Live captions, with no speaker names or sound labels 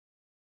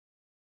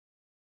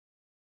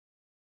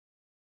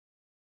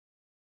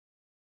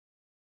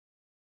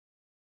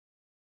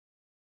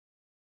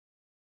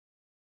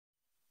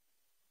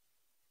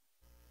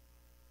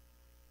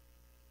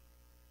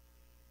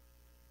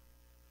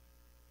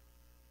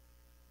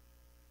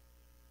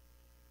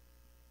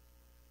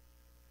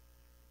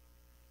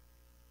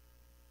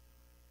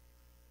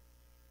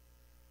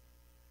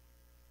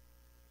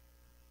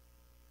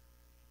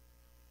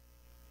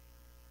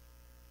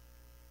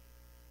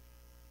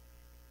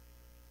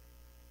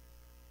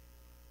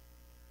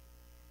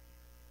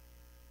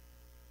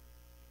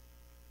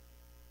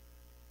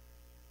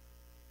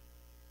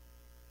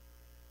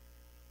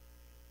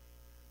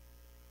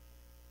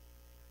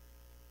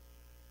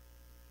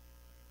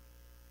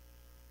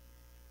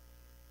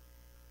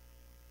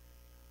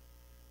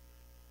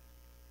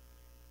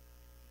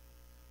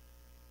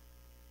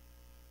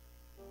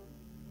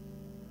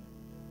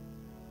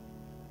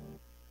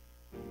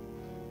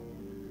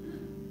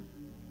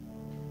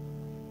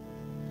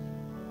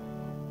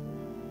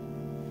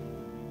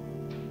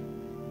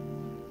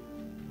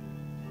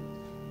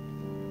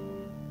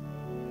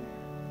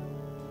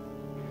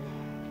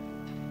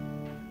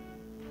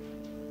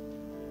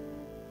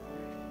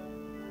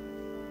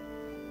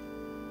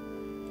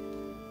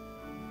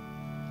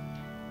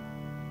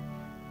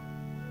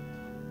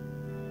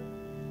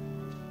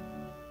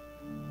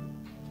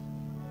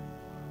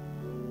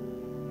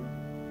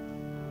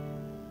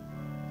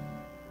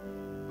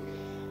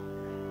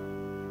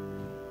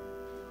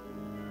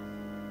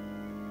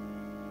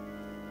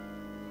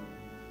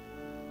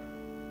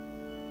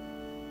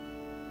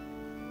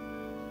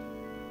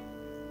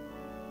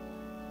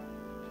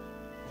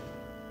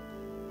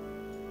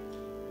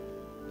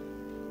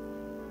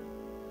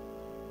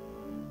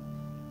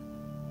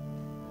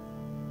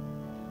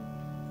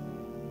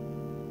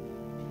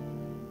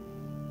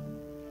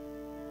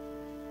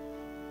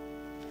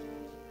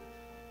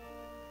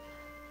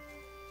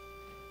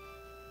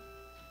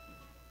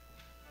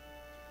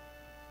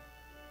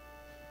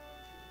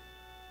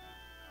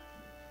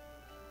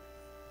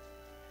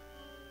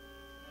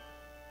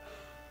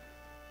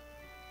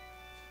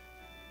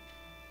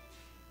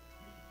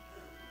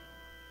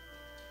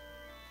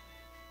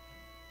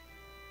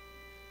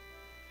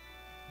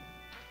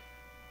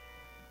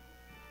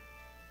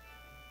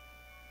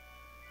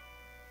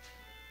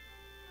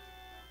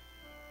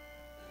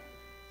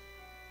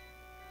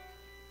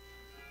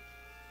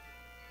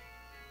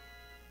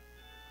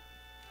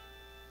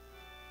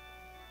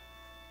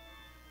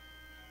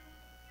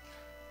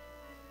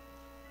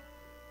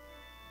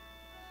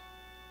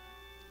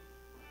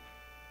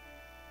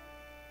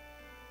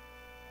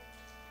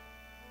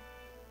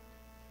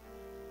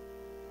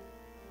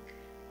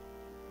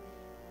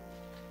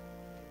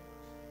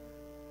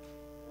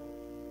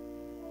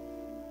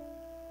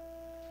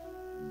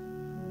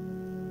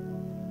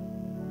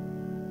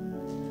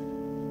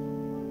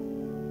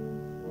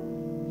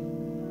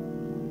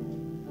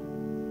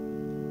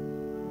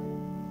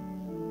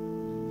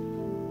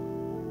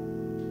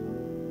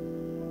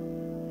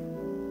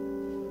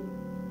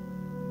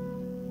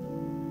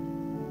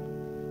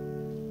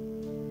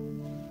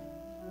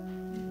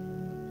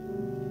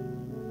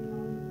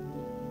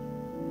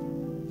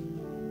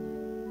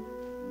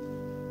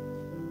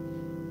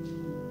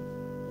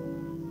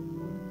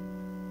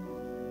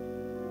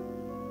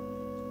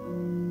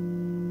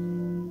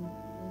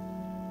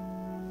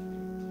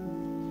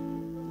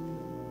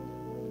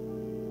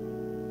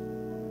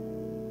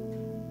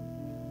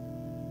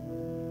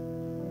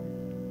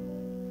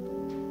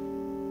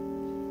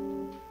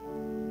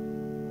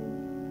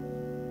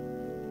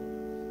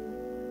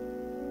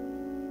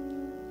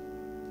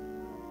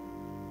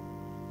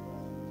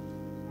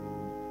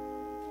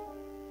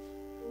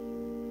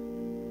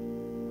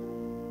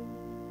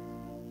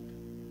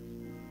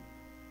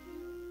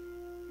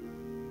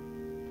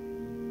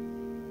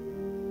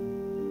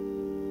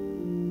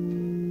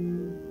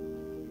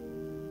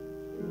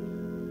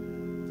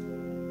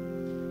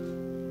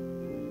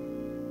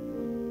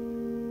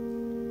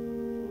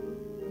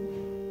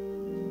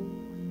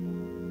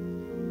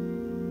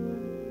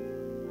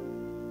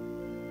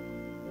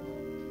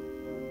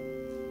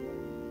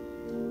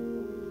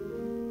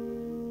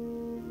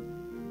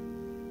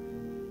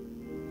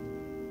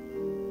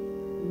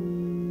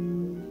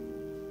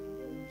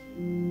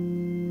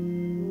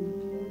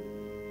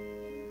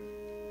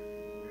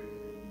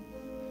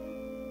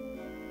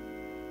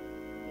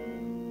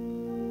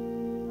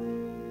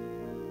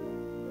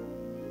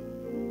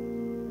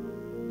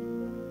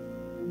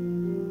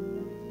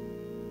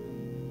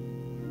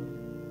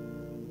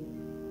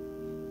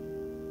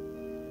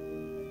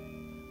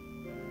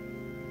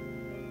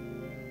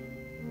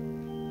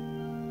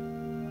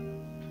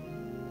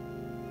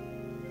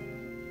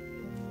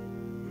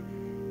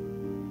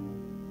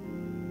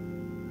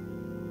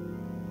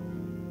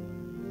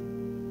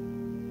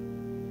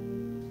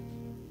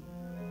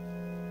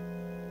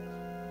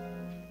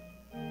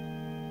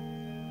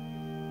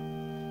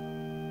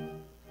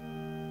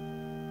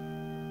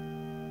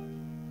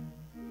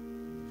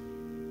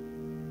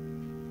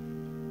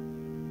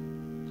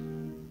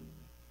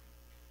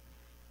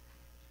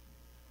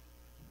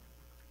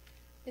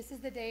This is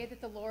the day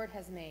that the Lord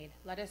has made.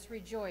 Let us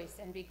rejoice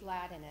and be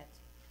glad in it.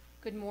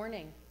 Good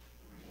morning,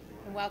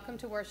 and welcome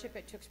to worship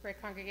at Tewksbury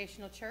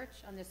Congregational Church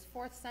on this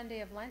fourth Sunday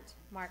of Lent,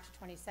 March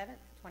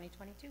 27th,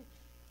 2022.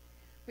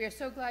 We are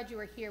so glad you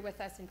are here with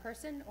us in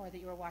person or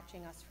that you are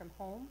watching us from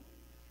home.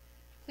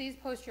 Please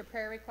post your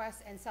prayer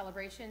requests and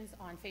celebrations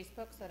on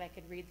Facebook so that I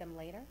could read them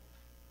later.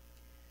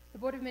 The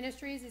Board of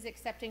Ministries is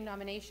accepting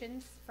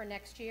nominations for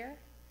next year.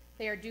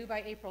 They are due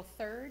by April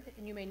 3rd,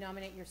 and you may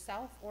nominate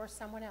yourself or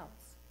someone else.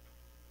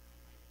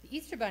 The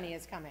Easter Bunny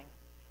is coming,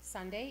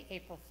 Sunday,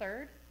 April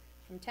 3rd,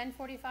 from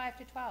 10:45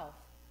 to 12,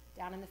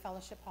 down in the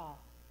Fellowship Hall.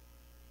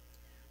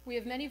 We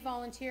have many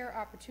volunteer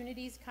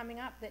opportunities coming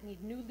up that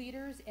need new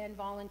leaders and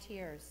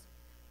volunteers.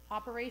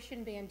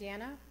 Operation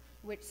Bandana,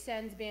 which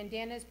sends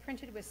bandanas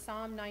printed with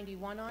Psalm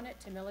 91 on it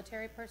to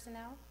military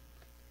personnel.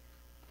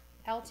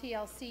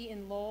 LTLC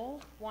in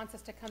Lowell wants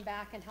us to come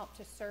back and help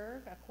to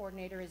serve. A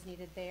coordinator is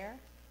needed there.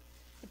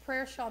 The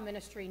Prayer Shawl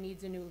Ministry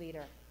needs a new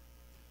leader.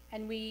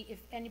 And if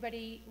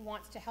anybody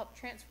wants to help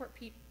transport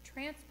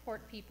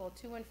people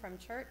to and from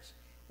church,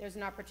 there's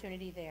an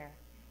opportunity there.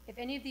 If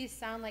any of these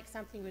sound like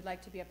something you would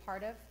like to be a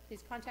part of,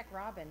 please contact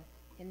Robin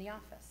in the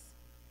office.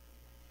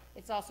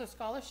 It's also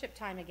scholarship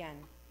time again.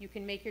 You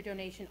can make your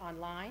donation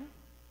online,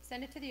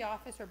 send it to the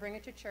office, or bring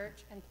it to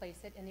church and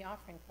place it in the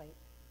offering plate.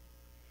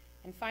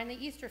 And finally,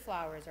 Easter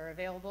flowers are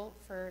available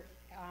for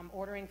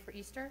ordering for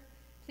Easter.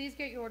 Please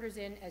get your orders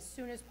in as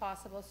soon as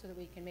possible so that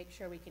we can make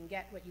sure we can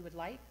get what you would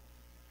like.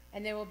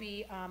 And there will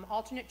be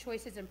alternate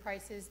choices and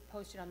prices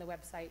posted on the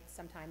website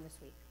sometime this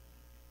week.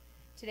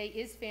 Today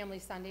is Family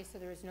Sunday, so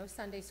there is no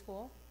Sunday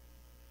school.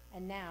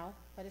 And now,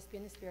 let us be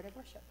in the spirit of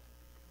worship.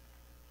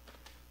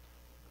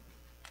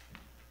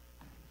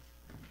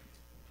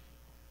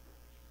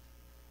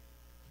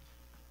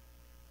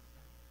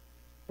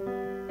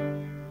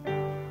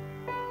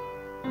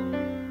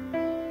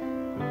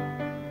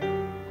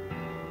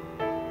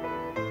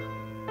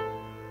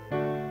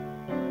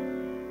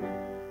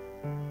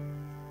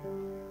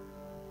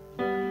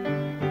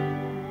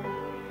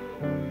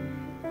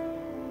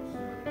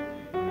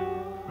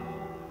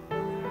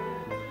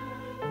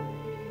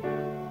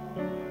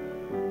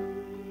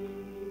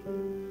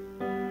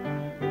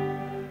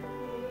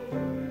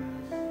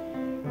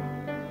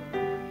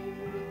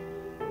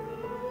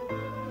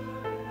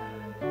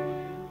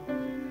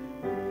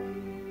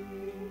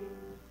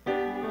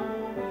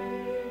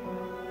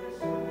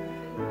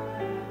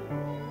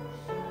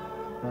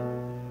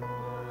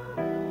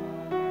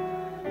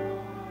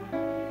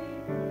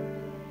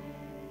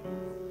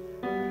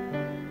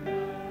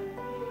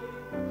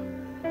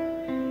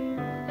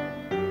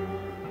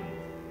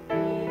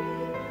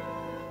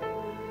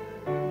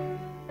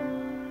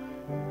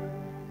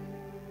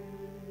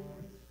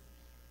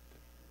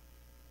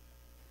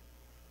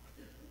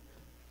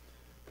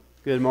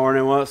 Good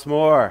morning once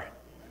more.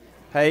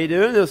 How you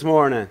doing this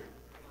morning?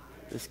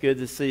 It's good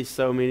to see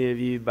so many of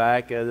you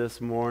back this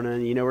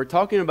morning. You know, we're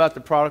talking about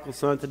the prodigal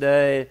son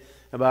today,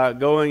 about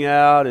going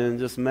out and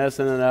just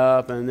messing it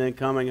up and then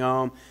coming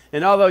home.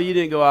 And although you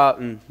didn't go out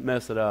and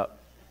mess it up,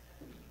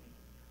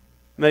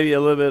 maybe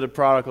a little bit of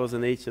prodigals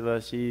in each of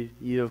us,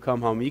 you have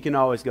come home. You can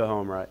always go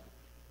home, right?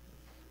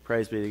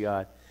 Praise be to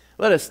God.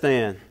 Let us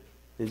stand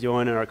and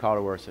join in our call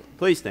to worship.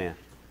 Please stand.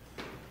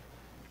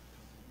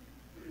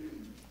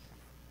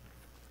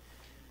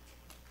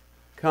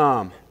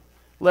 Come,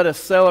 let us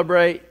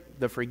celebrate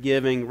the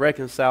forgiving,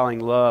 reconciling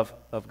love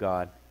of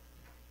God.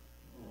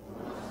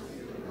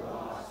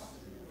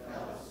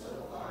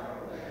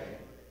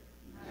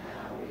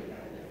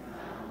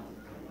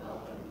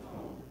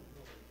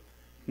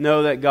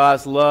 Know that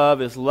God's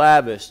love is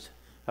lavished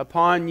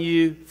upon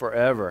you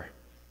forever.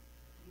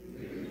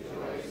 We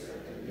rejoice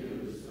at the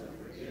news of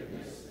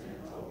forgiveness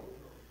and hope.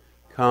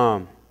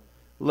 Come,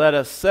 let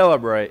us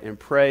celebrate and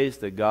praise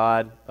the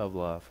God of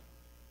love.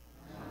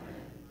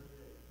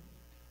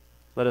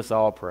 Let us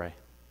all pray.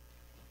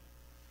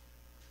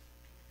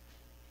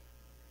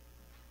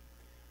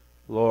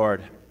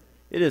 Lord,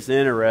 it is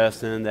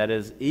interesting that it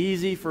is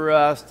easy for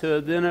us to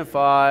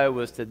identify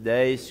with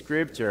today's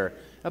scripture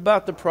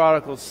about the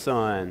prodigal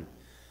son.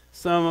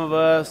 Some of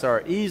us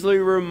are easily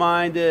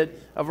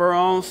reminded of our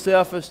own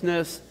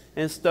selfishness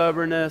and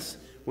stubbornness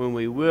when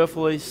we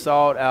willfully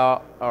sought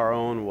out our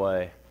own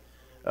way.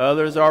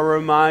 Others are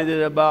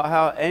reminded about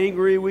how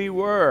angry we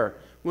were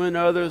when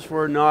others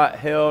were not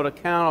held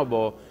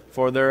accountable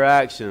for their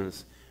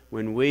actions,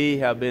 when we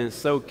have been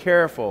so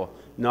careful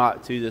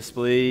not to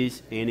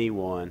displease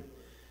anyone.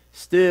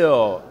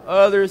 Still,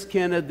 others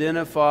can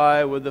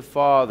identify with the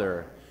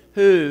Father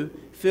who,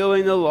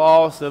 feeling the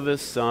loss of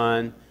his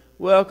son,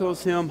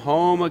 welcomes him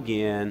home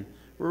again,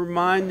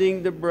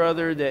 reminding the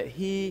brother that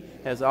he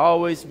has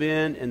always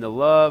been in the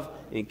love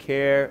and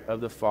care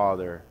of the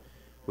Father.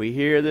 We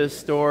hear this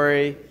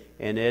story,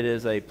 and it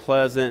is a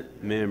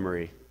pleasant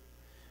memory.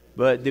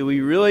 But do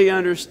we really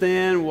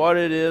understand what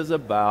it is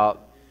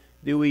about?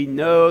 Do we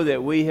know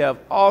that we have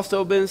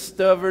also been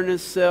stubborn and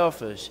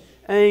selfish,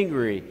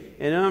 angry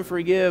and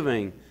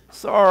unforgiving,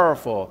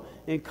 sorrowful,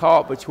 and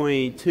caught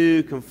between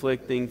two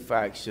conflicting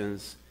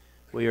factions?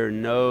 We are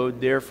no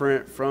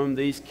different from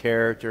these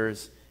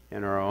characters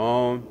in our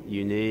own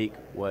unique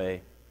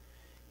way.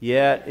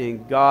 Yet,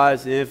 in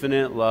God's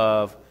infinite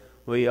love,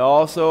 we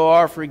also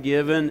are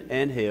forgiven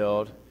and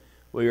healed.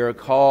 We are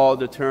called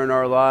to turn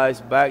our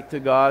lives back to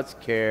God's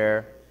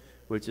care,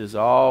 which is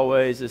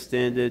always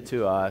extended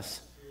to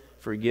us.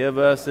 Forgive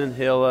us and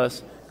heal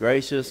us,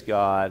 gracious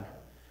God.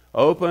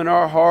 Open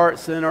our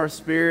hearts and our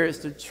spirits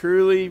to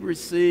truly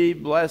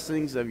receive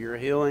blessings of your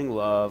healing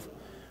love.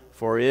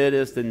 For it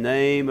is the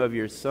name of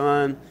your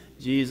Son,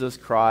 Jesus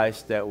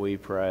Christ, that we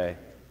pray.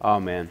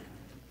 Amen.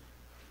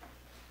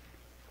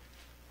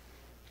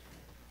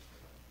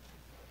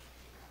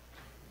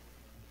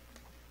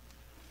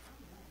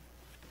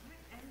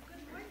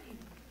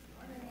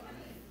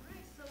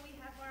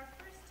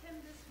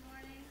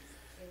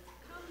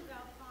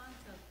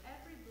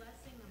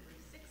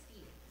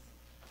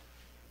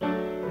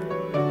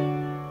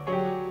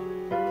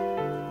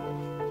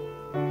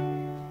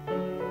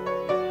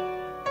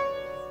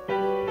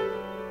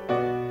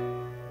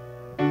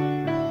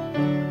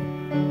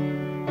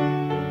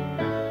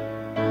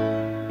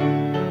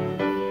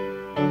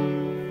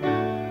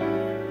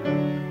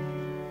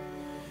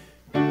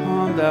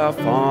 The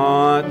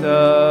font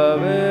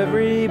of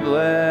every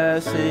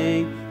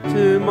blessing,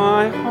 to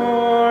my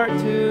heart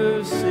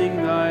to sing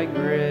thy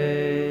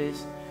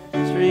grace.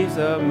 Streams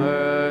of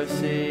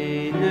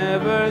mercy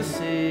never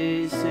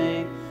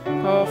ceasing,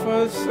 call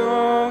for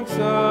songs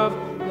of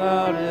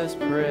loudest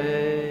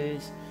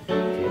praise.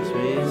 Teach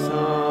me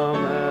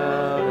some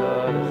out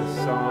of the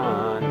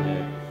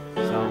sonnet,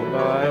 sung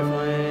by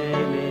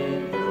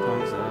flaming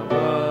tongues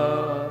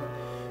above.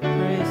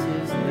 Praise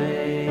his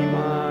name,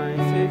 I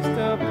fixed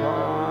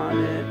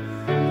upon it,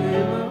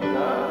 name of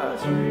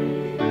God's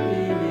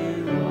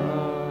redeeming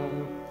love.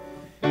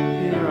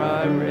 Here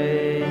I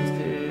raise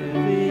to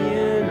thee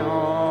an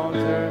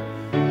altar,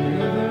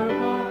 hither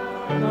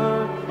by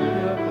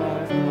help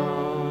I've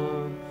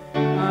come.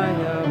 I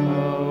have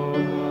hope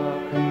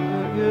of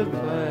a good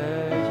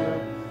pleasure,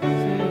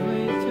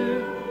 safely to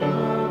a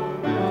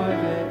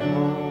private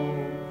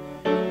home.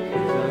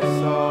 Jesus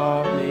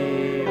saw me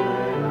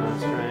when a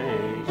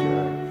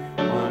stranger,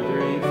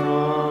 wandering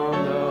from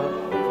the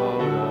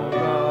fold of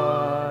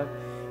God.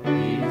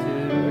 He to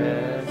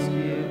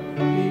rescue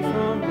me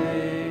from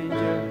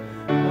danger,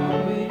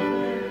 bought me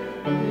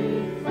with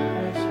his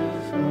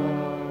precious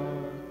blood.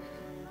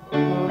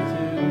 Oh,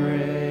 to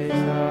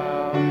grace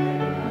how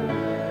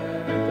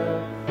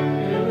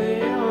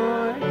really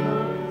I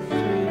come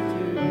straight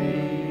to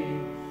thee.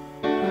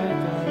 Let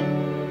thy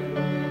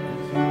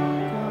goodness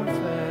come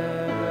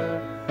feather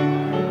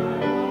my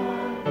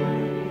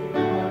wandering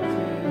heart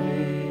to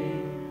thee.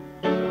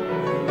 In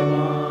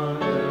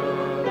wonder,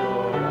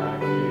 Lord, I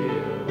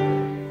feel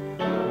it,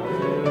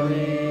 to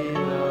leave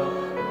the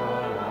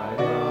God I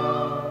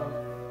love.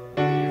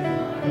 My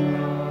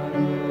heart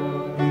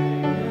will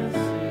and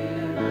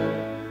seal it,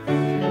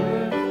 to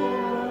it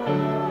for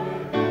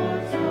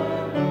hearts of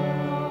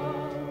love.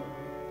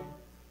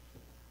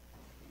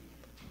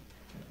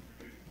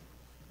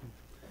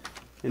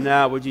 And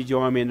now, would you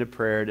join me in the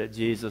prayer that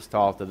Jesus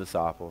taught the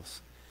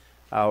disciples?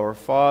 Our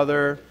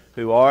Father,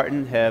 who art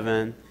in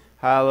heaven,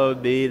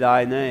 hallowed be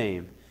thy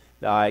name.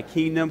 Thy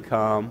kingdom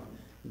come,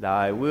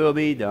 thy will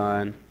be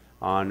done,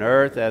 on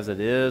earth as it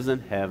is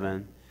in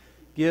heaven.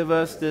 Give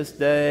us this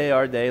day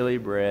our daily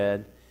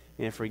bread,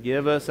 and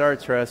forgive us our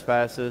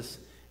trespasses,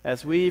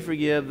 as we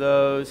forgive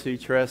those who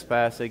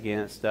trespass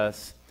against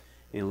us.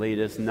 And lead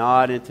us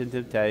not into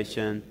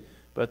temptation,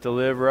 but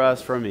deliver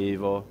us from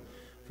evil.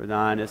 For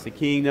thine is the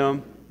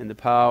kingdom, and the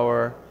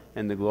power,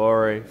 and the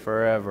glory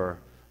forever.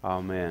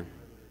 Amen.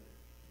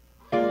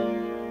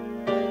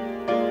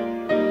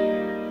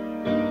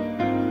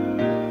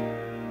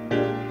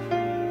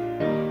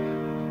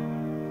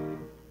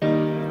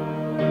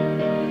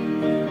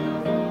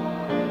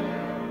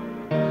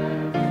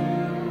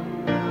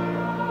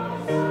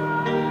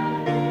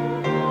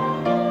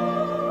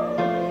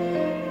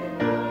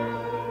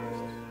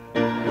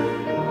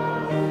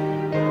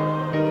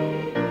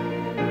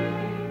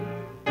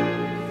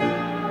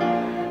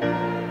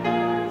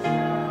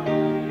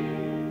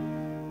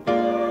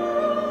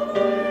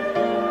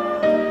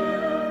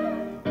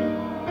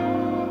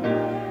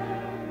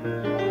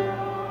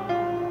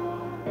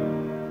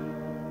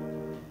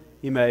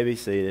 You may be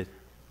seated.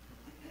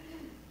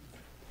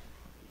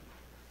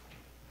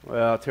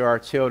 Well, to our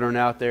children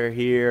out there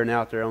here and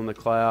out there on the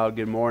cloud,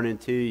 good morning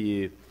to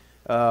you.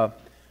 But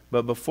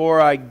before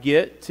I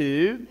get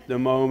to the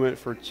moment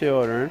for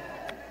children,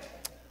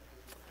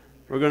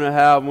 we're going to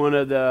have one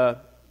of the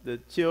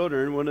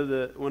children, one of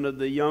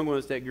the young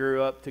ones that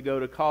grew up to go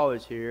to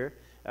college here.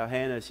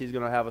 Hannah, she's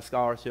going to have a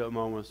scholarship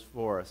moment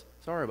for us.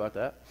 Sorry about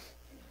that.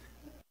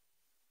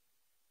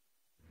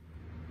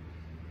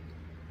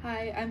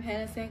 Hi, I'm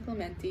Hannah San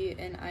Clemente,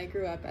 and I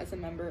grew up as a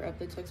member of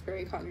the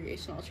Tewksbury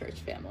Congregational Church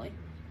family.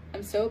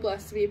 I'm so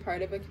blessed to be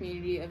part of a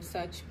community of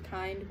such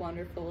kind,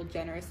 wonderful,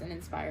 generous, and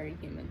inspiring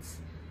humans.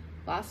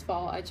 Last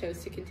fall, I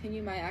chose to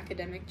continue my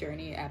academic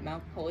journey at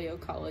Mount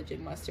Holyoke College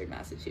in Western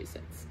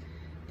Massachusetts.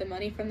 The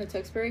money from the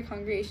Tewksbury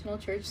Congregational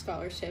Church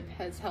Scholarship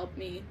has helped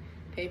me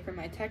pay for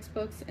my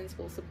textbooks and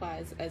school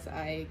supplies as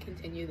I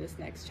continue this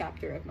next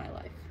chapter of my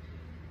life.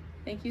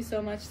 Thank you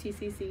so much,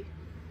 TCC.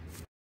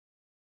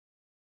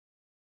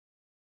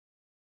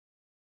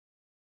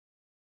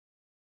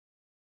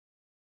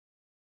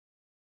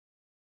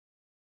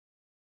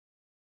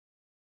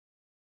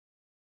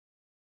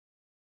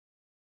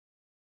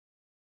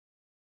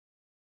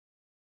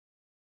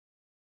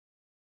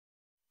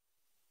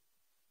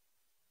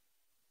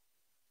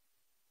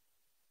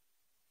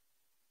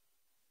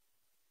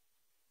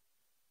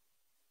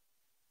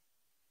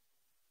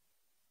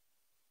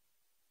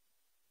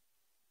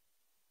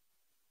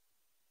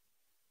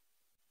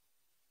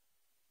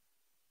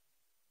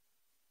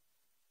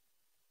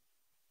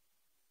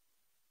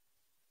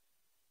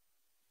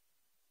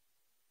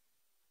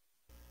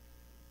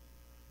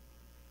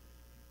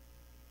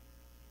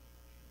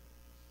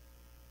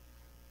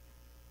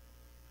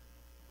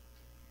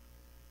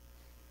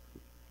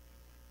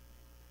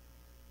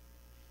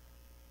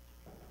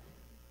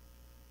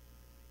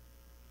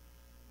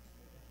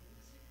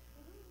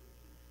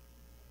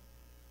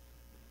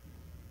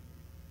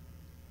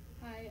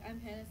 Hi, I'm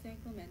Hannah San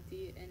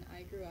Clemente, and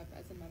I grew up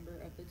as a member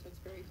of the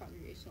Tewksbury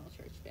Congregational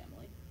Church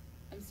family.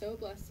 I'm so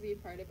blessed to be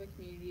part of a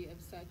community of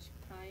such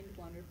kind,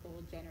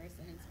 wonderful, generous,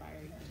 and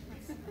inspiring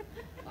humans.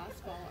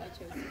 Last fall, I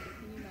chose to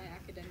continue my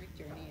academic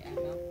journey at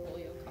Mount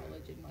Holyoke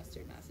College in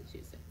Western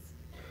Massachusetts.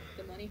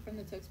 The money from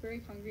the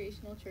Tewksbury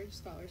Congregational Church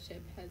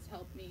Scholarship has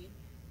helped me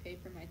pay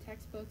for my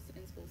textbooks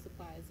and school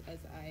supplies as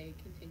I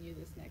continue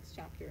this next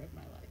chapter of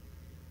my life.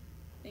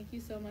 Thank you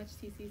so much,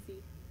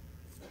 TCC.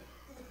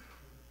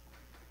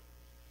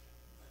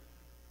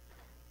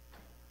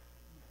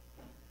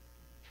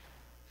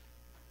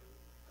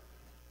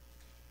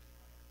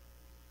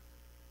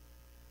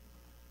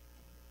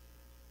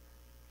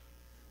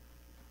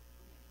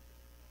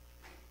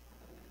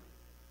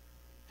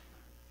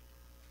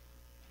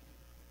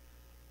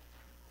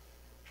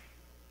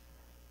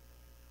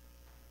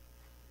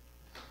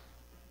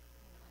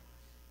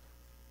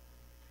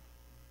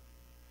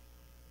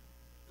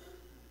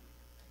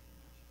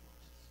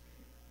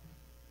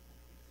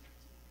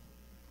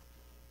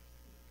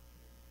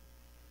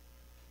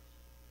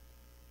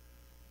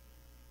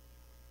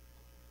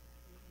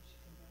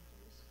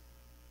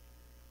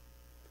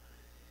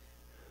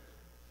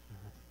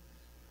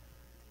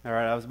 All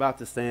right, I was about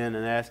to stand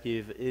and ask you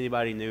if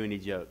anybody knew any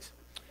jokes.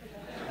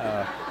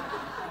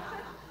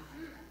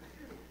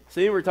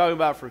 See, we're talking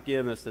about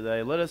forgiveness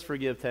today. Let us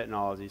forgive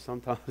technology.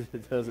 Sometimes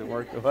it doesn't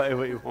work the way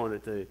we want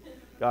it to.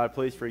 God,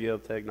 please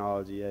forgive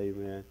technology.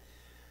 Amen.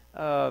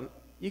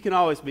 You can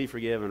always be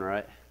forgiven,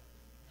 right?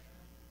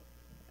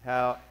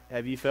 How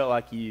have you felt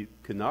like you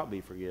could not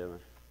be forgiven?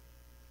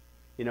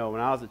 You know,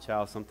 when I was a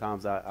child,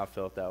 sometimes I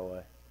felt that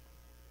way.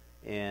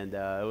 And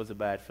it was a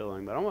bad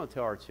feeling. But I want to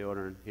tell our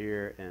children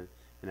here and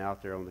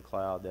out there on the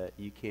cloud that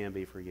you can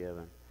be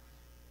forgiven.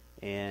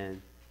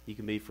 And you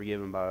can be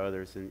forgiven by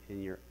others. And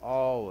you're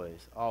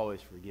always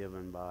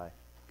forgiven by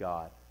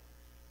God.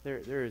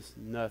 There is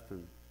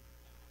nothing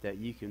that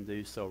you can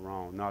do so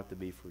wrong not to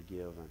be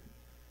forgiven.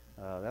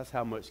 That's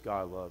how much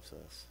God loves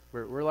us.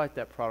 We're like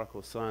that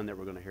prodigal son that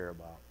we're going to hear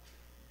about.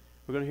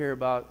 We're going to hear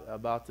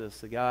about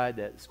this guy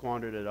that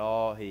squandered it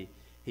all.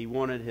 He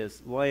wanted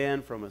his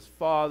land from his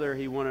father.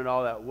 He wanted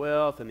all that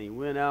wealth, and he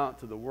went out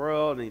to the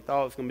world, and he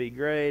thought it was going to be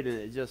great, and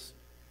it just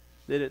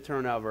didn't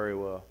turn out very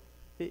well.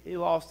 He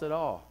lost it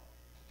all.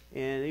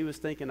 And he was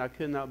thinking, I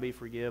could not be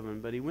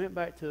forgiven. But he went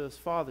back to his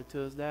father, to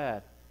his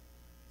dad.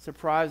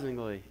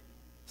 Surprisingly,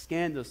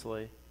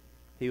 scandalously,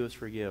 he was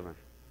forgiven.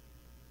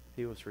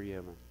 He was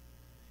forgiven.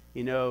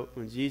 You know,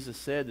 when Jesus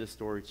said this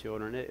story,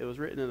 children, it was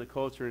written in a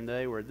culture and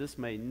day where this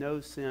made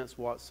no sense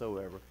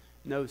whatsoever.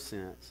 No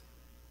sense.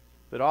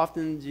 But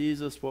often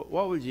Jesus, what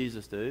would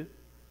Jesus do?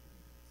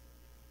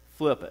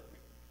 Flip it.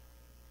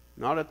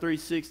 Not a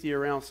 360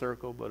 around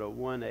circle, but a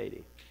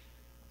 180.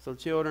 So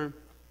children,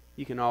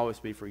 you can always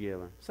be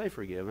forgiven. Say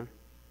forgiven,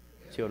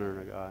 children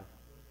of God.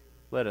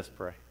 Let us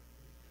pray.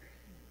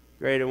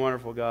 Great and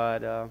wonderful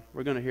God,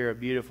 we're going to hear a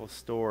beautiful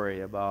story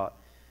about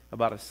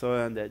a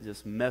son that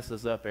just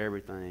messes up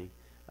everything,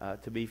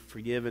 to be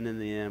forgiven in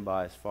the end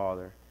by his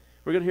father.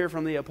 We're going to hear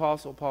from the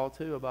Apostle Paul,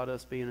 too, about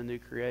us being a new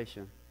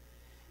creation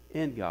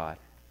in God.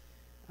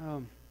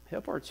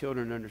 Help our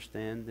children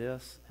understand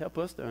this. Help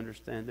us to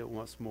understand it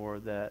once more,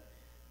 that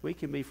we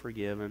can be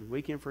forgiven.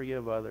 We can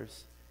forgive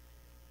others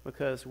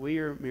because we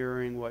are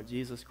mirroring what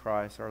Jesus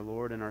Christ, our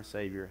Lord and our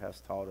Savior,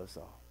 has taught us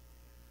all.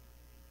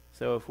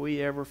 So if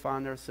we ever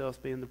find ourselves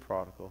being the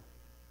prodigal,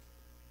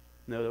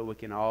 know that we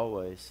can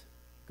always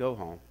go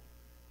home.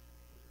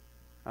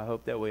 I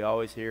hope that we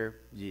always hear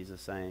Jesus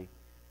saying,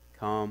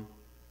 come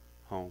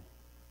home.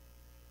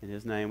 In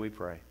his name we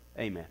pray.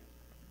 Amen.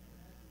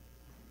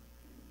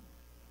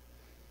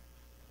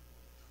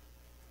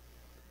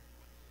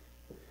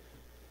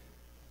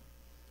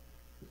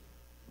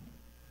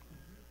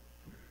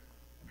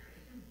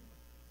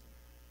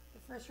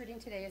 The first reading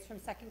today is from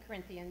 2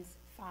 Corinthians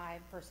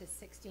 5, verses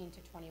 16 to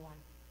 21.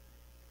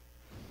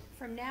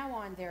 From now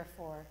on,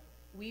 therefore,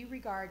 we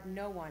regard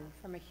no one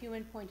from a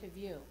human point of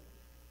view.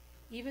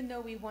 Even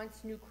though we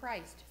once knew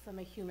Christ from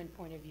a human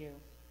point of view,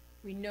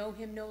 we know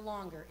him no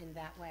longer in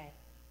that way.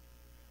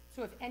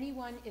 So if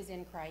anyone is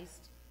in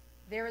Christ,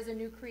 there is a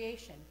new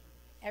creation.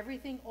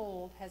 Everything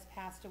old has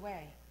passed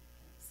away.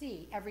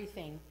 See,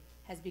 everything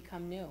has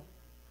become new.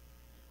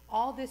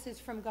 All this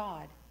is from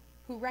God,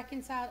 who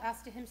reconciled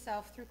us to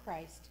himself through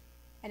Christ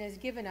and has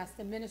given us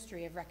the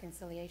ministry of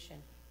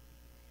reconciliation.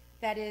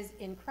 That is,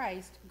 in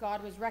Christ,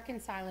 God was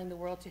reconciling the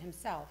world to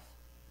himself,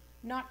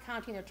 not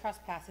counting their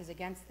trespasses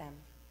against them,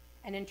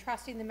 and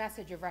entrusting the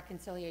message of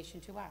reconciliation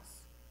to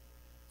us.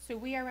 So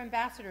we are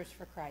ambassadors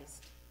for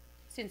Christ.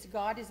 Since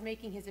God is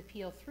making his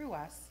appeal through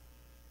us,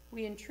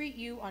 we entreat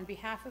you on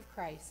behalf of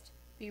Christ,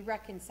 be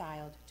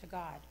reconciled to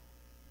God.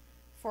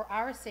 For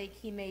our sake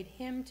he made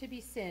him to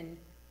be sin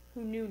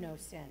who knew no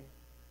sin,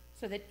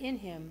 so that in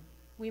him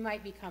we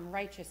might become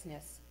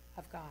righteousness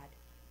of God.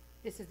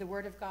 This is the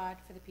word of God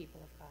for the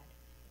people of God.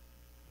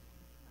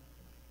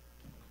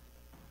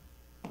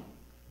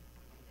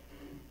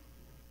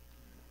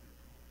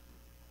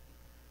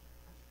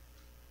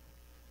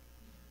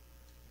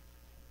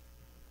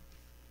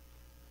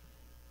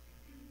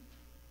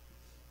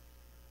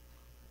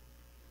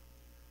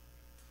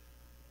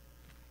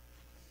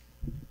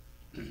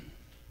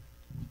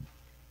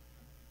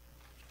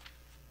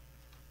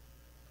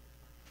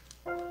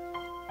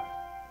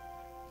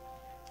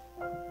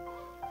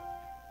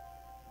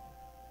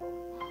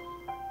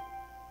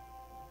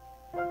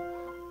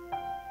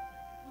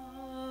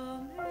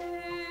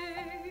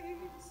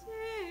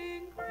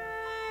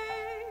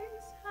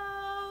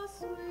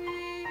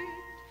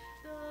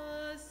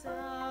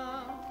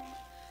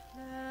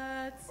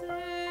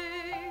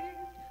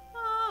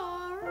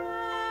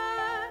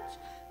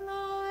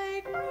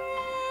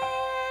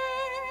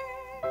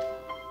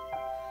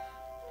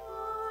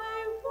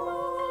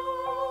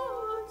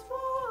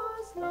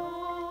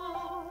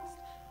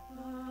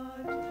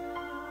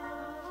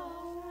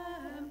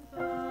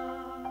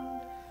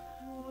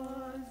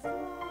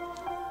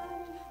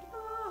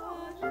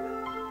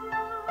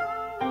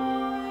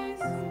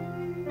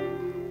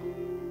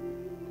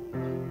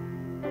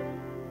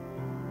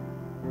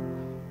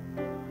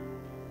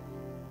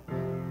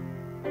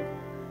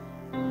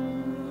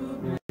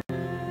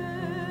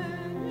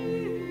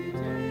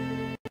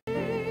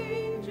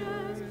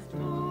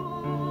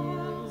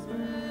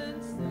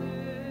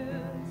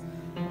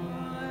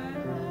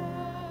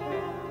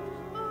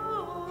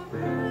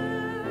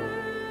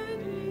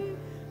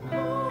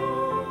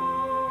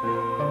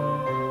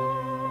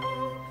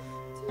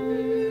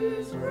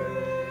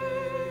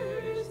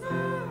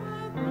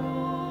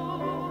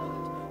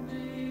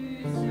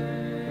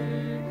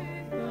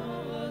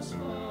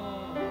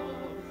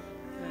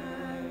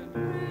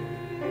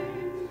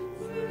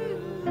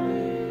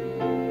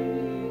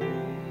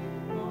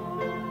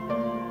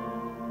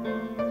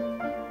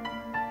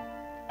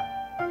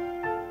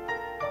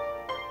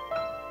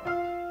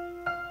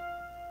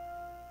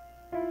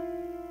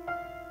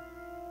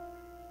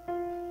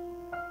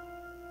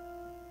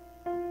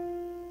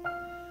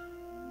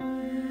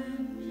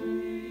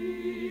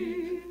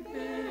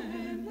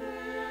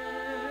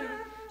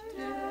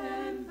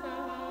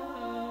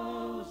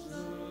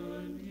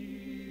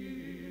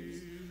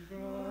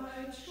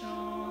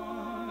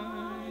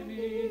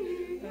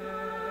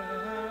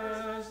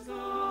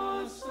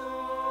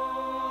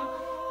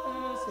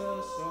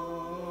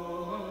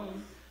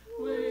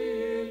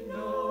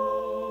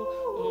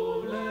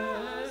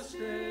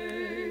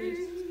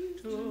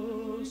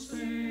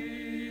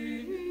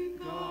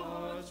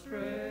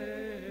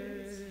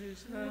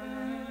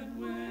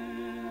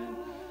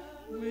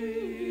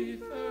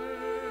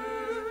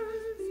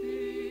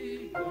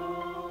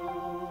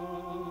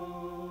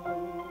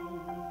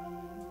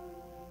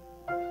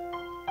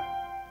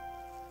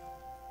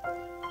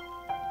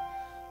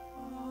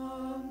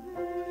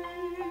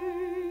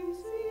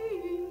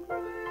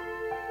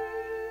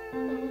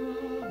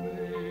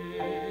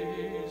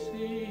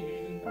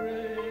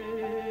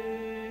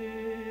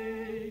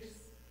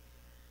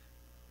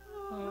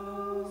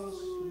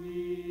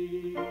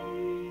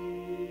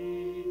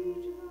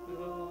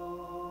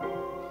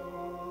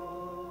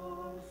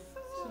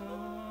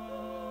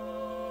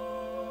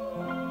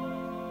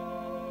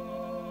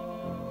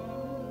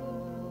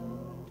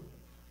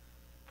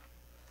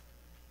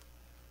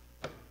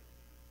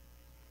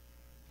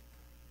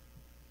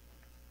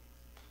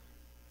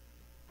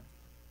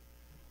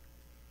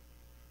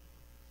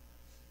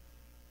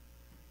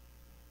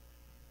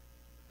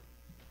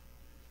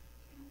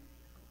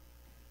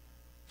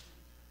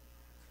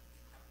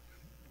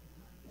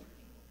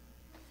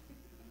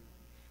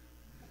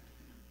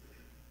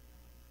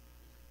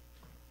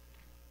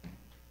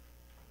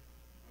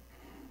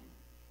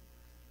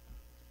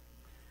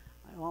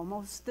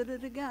 Almost did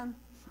it again.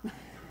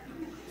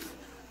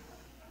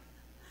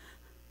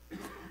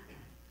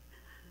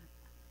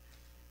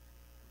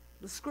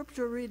 The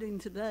scripture reading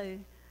today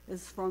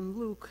is from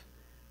Luke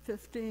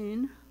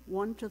 15,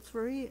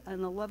 1-3,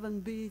 and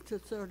 11b to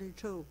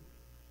 32.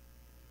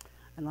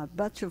 And I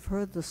bet you've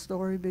heard the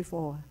story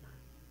before.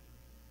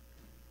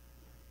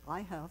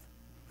 I have.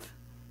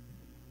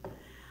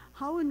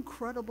 How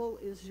incredible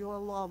is your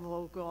love,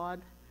 O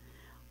God.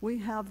 We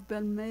have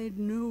been made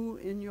new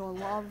in your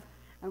love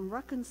and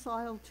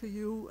reconciled to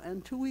you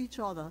and to each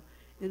other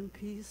in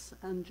peace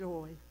and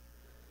joy.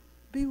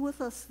 Be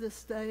with us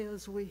this day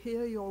as we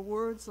hear your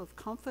words of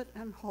comfort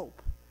and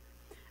hope.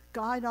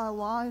 Guide our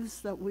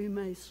lives that we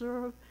may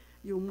serve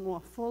you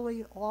more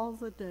fully all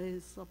the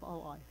days of our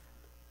life.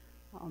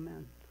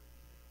 Amen.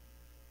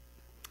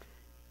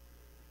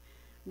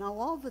 Now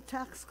all the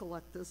tax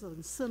collectors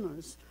and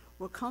sinners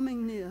were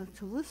coming near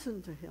to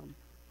listen to him.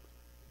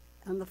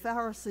 And the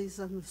Pharisees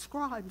and the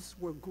scribes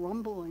were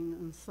grumbling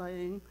and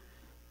saying,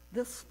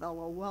 "This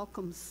fellow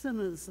welcomes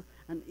sinners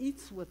and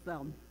eats with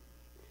them."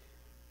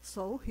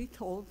 So he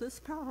told this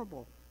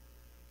parable.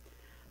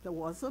 There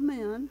was a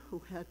man who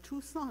had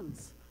 2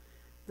 sons.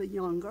 The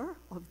younger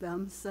of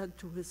them said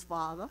to his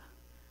father,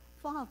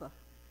 "Father,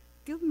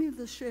 give me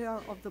the share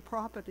of the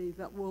property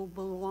that will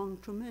belong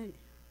to me."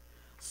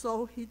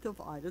 So he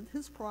divided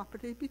his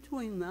property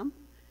between them.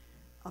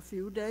 A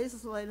few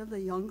days later, the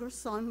younger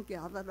son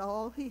gathered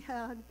all he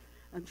had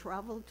and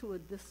traveled to a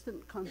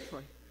distant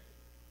country.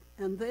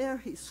 And there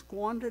he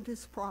squandered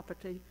his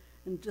property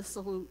in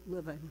dissolute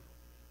living.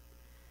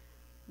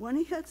 When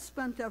he had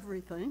spent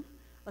everything,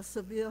 a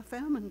severe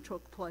famine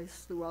took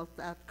place throughout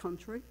that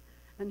country,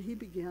 and he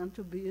began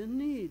to be in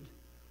need.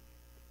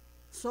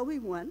 So he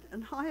went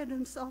and hired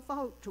himself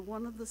out to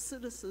one of the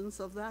citizens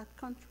of that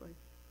country,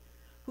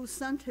 who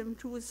sent him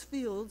to his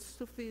fields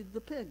to feed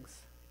the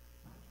pigs.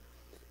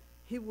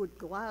 He would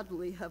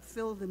gladly have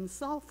filled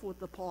himself with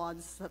the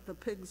pods that the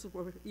pigs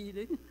were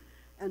eating,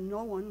 and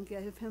no one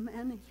gave him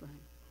anything.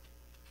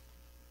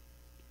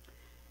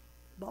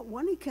 But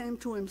when he came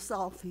to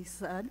himself, he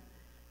said,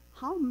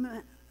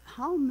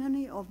 How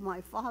many of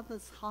my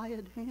father's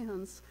hired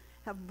hands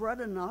have bread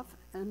enough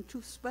and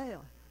to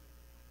spare?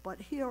 But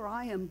here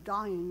I am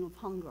dying of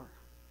hunger.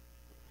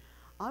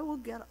 I will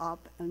get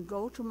up and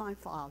go to my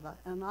father,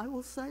 and I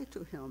will say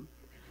to him,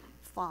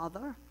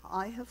 Father,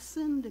 I have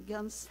sinned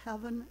against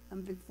heaven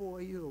and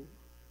before you.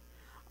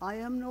 I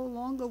am no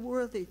longer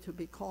worthy to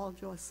be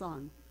called your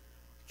son.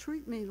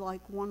 Treat me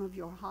like one of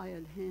your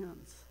hired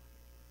hands."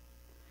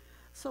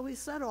 So he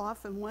set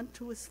off and went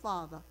to his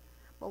father.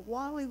 But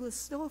while he was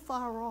still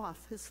far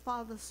off, his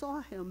father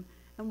saw him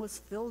and was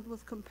filled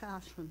with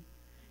compassion.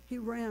 He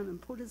ran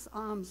and put his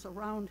arms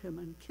around him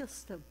and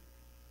kissed him.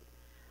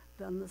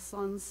 Then the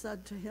son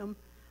said to him,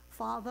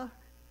 "Father,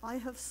 I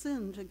have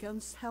sinned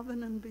against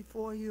heaven and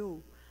before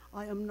you.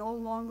 I am no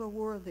longer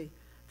worthy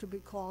to be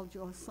called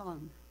your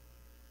son."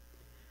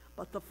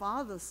 But the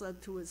father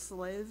said to his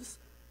slaves,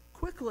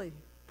 "Quickly,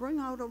 bring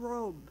out a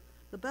robe,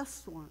 the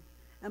best one,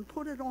 and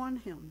put it on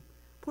him.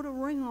 Put a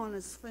ring on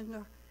his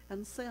finger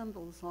and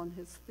sandals on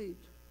his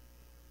feet.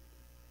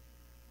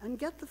 And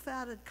get the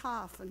fatted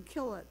calf and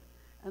kill it,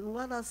 and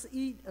let us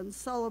eat and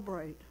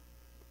celebrate.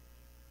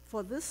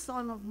 For this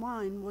son of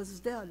mine was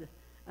dead,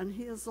 and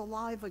he is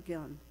alive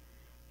again.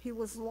 He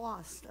was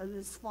lost and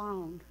is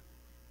found."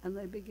 And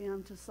they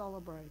began to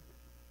celebrate.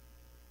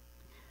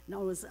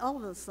 Now his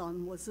eldest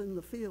son was in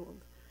the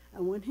field,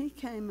 and when he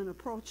came and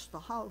approached the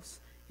house,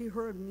 he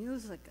heard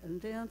music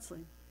and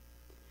dancing.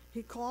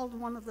 He called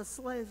one of the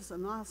slaves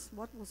and asked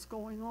what was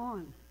going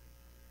on.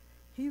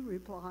 He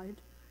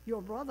replied,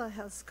 "Your brother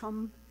has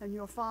come, and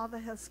your father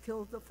has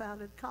killed the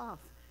fatted calf,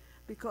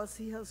 because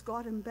he has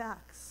got him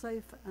back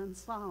safe and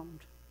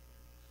sound."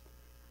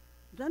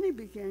 Then he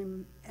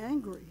became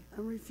angry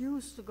and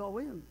refused to go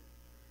in.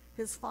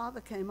 His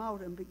father came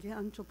out and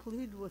began to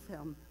plead with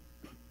him.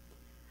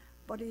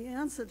 But he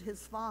answered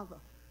his father,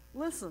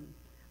 "Listen,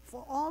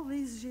 for all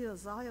these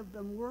years I have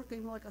been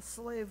working like a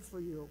slave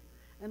for you,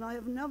 and I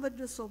have never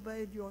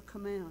disobeyed your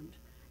command.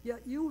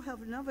 Yet you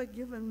have never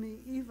given me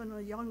even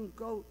a young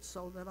goat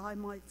so that I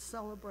might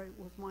celebrate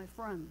with my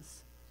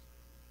friends.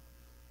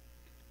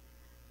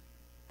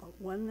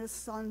 But when this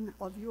son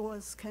of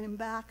yours came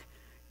back,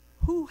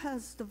 who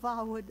has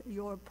devoured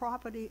your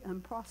property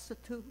and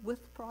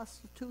with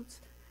prostitutes?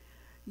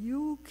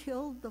 You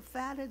killed the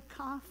fatted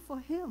calf for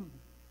him."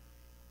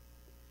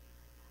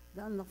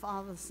 Then the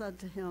father said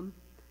to him,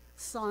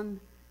 "Son,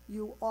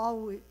 you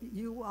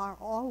are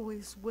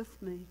always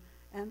with me,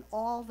 and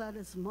all that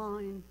is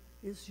mine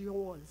is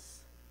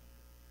yours."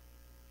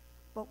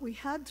 But we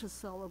had to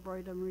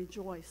celebrate and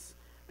rejoice,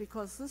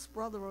 because this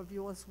brother of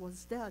yours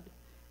was dead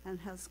and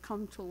has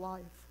come to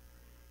life.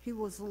 He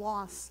was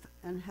lost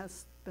and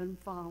has been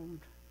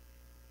found.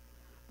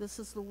 This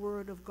is the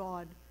word of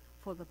God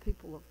for the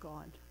people of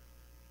God.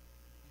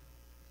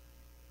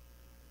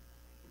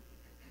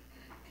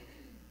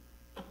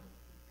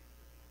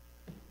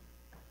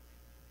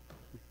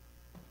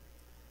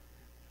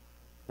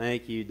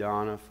 Thank you,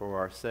 Donna, for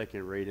our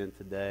second reading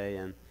today.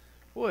 And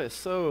boy, it's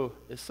so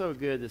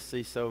good to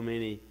see so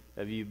many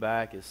of you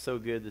back. It's so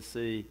good to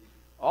see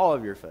all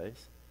of your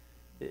face.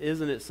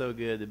 Isn't it so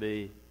good to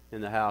be in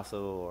the house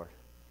of the Lord?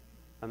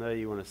 I know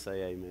you want to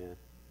say amen.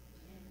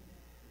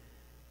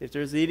 If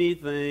there's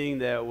anything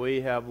that we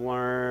have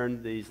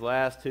learned these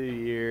last 2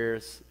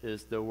 years,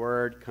 is the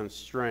word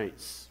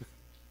constraints.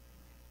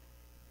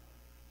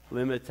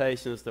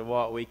 Limitations to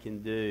what we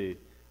can do,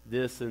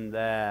 this and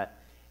that.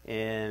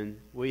 And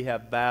we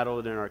have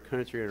battled in our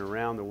country and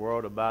around the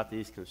world about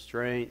these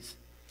constraints.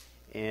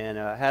 And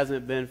it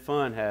hasn't been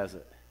fun, has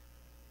it?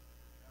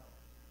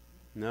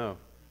 No.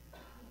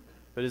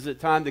 But is it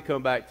time to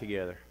come back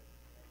together?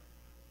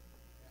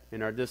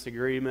 In our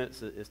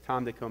disagreements, it's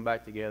time to come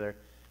back together.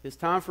 It's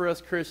time for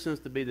us Christians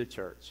to be the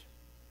church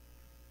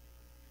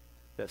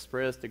that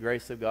spreads the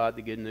grace of God,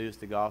 the good news,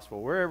 the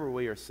gospel, wherever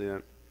we are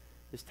sent.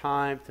 It's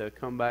time to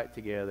come back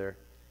together.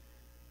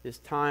 It's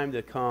time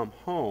to come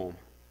home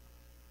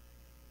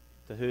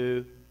to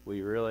who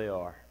we really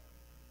are.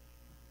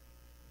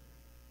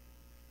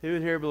 Who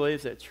in here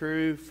believes that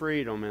true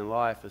freedom in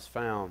life is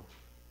found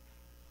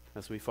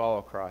as we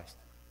follow Christ?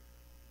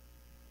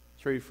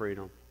 True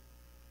freedom.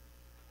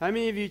 How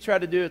many of you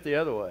tried to do it the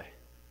other way?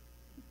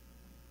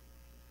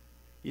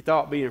 You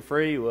thought being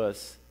free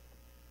was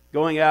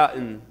going out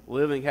and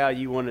living how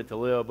you wanted to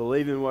live,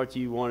 believing what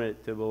you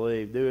wanted to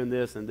believe, doing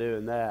this and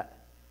doing that.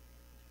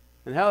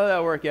 And how did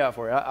that work out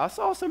for you? I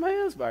saw some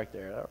hands back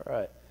there. All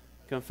right.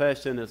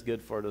 Confession is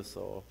good for the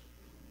soul.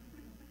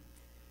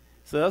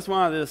 So that's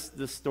why this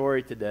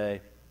story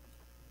today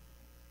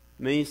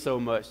means so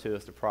much to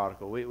us, the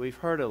prodigal. We've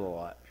heard it a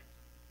lot.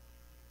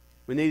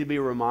 We need to be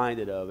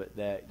reminded of it,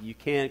 that you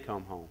can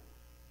come home.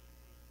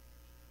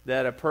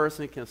 That a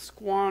person can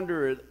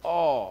squander it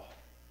all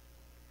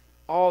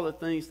the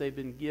things they've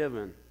been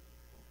given,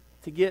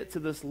 to get to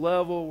this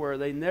level where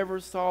they never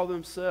saw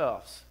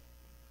themselves,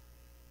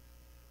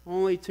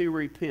 only to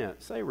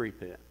repent. Say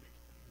repent.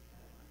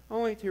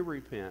 Only to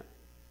repent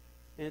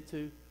and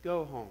to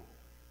go home.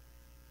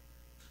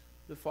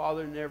 The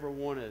father never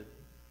wanted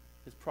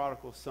his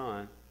prodigal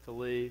son to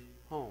leave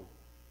home,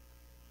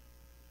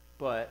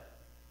 but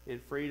in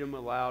freedom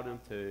allowed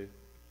him to.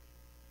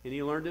 And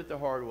he learned it the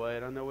hard way,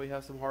 and I know we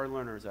have some hard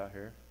learners out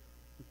here.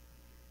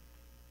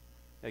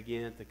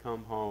 Again, to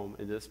come home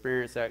and to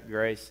experience that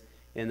grace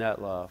and that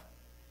love.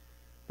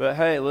 But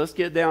hey, let's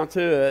get down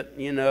to it.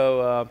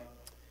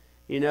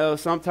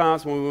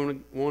 Sometimes when we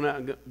want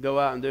to go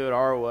out and do it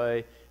our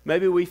way,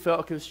 maybe we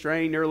felt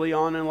constrained early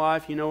on in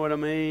life, you know what I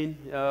mean?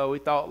 We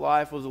thought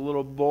life was a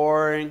little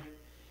boring,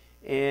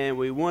 and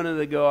we wanted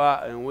to go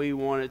out and we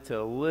wanted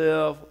to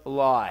live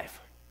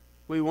life.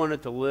 We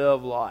wanted to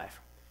live life.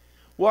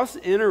 What's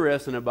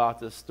interesting about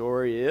this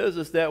story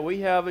is that we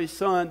have a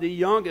son, the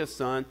youngest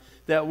son,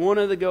 that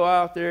wanted to go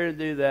out there and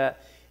do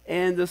that,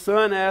 and the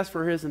son asked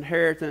for his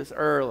inheritance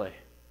early.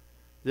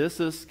 This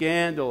is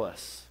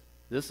scandalous.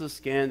 This is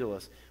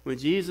scandalous. When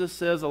Jesus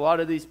says a lot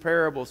of these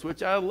parables,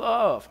 which I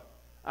love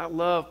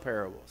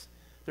parables.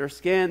 They're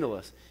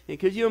scandalous. And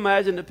could you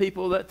imagine the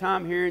people at that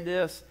time hearing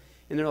this?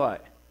 And they're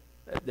like,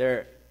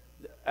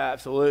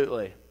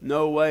 absolutely,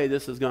 no way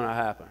this is going to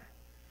happen.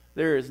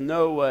 There is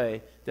no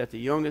way that the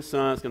youngest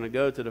son is going to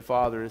go to the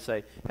father and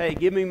say, hey,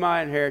 give me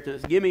my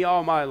inheritance, give me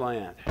all my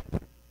land.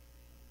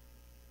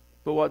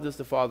 But what does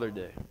the father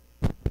do?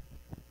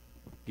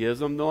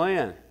 Gives him the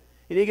land.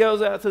 And he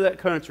goes out to that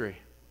country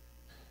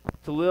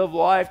to live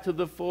life to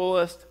the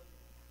fullest.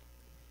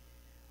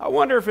 I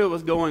wonder if it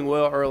was going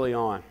well early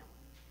on.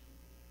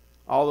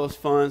 All those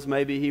funds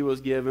maybe he was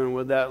given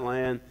with that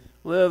land,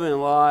 living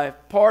life,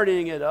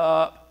 partying it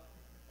up.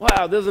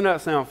 Wow, doesn't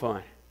that sound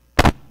fun?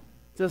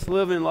 Just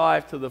living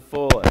life to the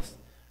fullest.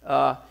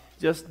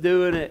 Just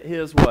doing it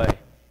his way.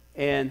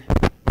 And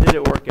did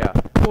it work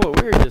out? Boy,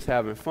 we were just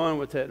having fun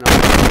with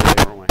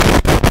technology, weren't we?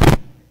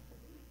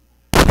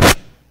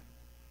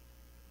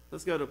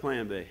 Let's go to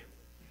plan B.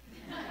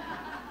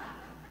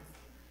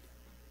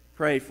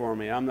 Pray for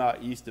me. I'm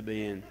not used to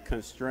being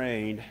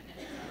constrained.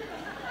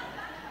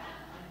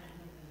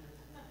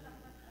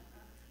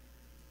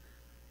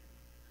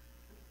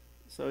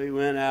 So he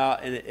went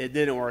out, and it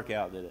didn't work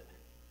out, did it?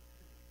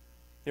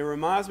 It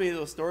reminds me of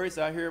those stories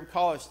I hear of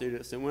college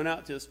students that went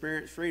out to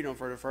experience freedom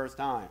for the first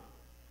time.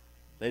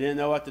 They didn't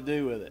know what to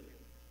do with it.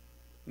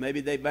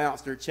 Maybe they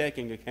bounced their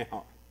checking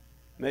account.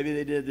 Maybe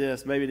they did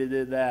this, maybe they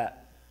did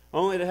that.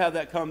 Only to have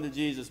that come to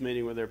Jesus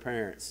meeting with their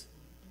parents.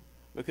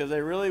 Because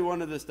they really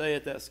wanted to stay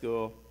at that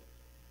school.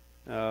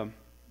 I'm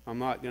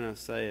not going to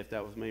say if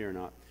that was me or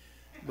not.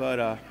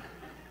 But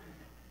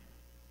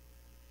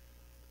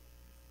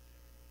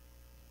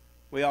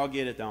we all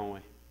get it, don't we?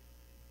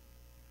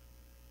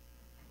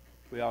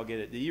 We all get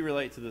it. Do you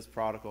relate to this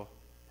prodigal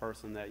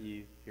person that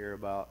you hear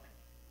about?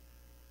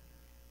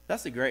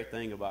 That's the great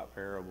thing about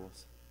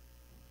parables.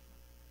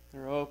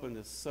 They're open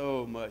to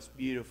so much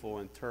beautiful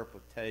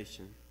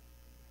interpretation.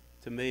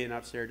 To me, and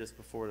I've shared this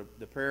before,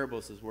 the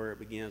parables is where it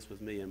begins with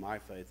me and my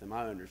faith and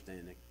my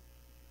understanding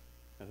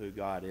of who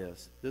God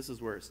is. This is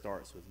where it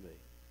starts with me.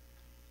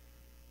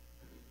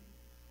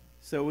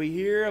 So we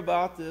hear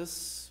about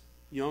this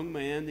young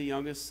man, the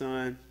youngest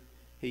son.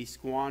 He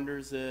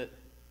squanders it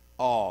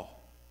all.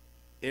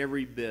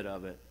 Every bit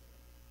of it.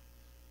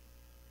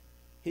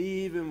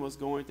 He even was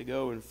going to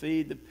go and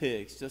feed the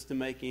pigs just to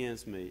make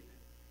ends meet.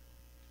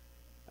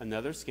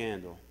 Another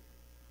scandal.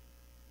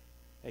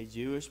 A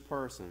Jewish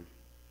person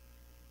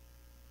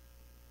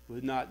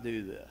would not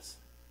do this.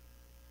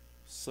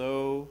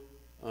 So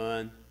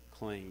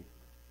unclean.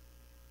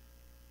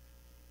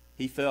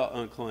 He felt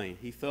unclean.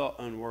 He felt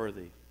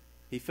unworthy.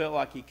 He felt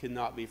like he could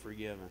not be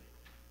forgiven.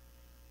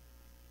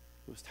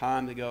 It was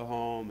time to go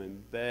home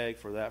and beg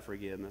for that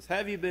forgiveness.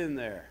 Have you been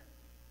there?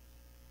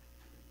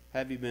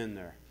 Have you been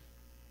there?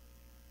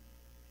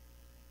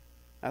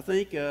 I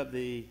think of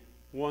the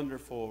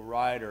wonderful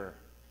writer,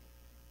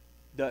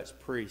 Dutch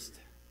priest,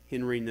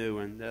 Henry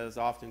Nouwen, that is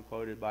often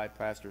quoted by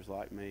pastors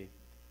like me.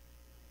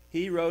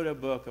 He wrote a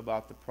book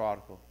about the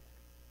prodigal.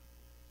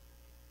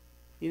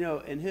 You know,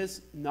 in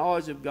his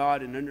knowledge of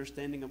God and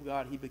understanding of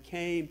God, he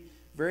became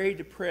very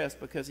depressed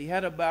because he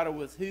had a battle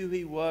with who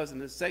he was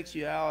and his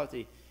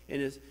sexuality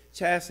and his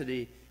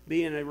chastity,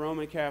 being a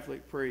Roman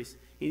Catholic priest.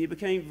 And he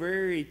became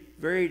very,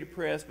 very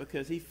depressed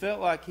because he felt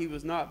like he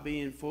was not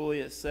being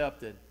fully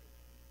accepted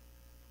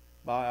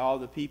by all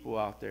the people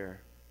out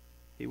there.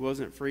 He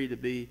wasn't free to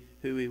be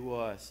who he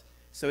was.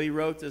 So he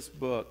wrote this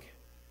book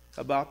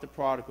about the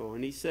prodigal,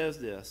 and he says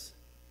this: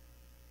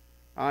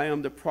 I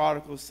am the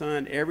prodigal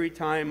son every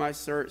time I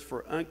search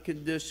for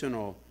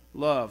unconditional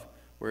love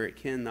where it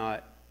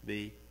cannot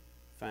be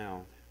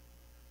found.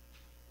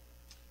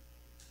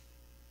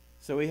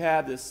 So we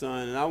have this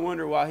son, and I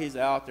wonder why he's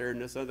out there in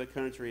this other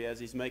country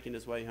as he's making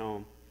his way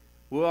home.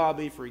 Will I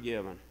be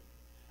forgiven?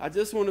 I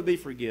just want to be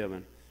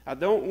forgiven. I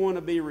don't want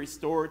to be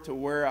restored to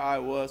where I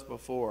was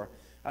before.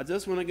 I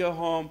just want to go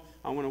home.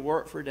 I want to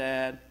work for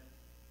Dad,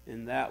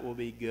 and that will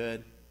be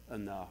good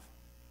enough.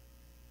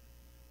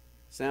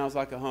 Sounds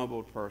like a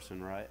humbled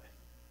person, right?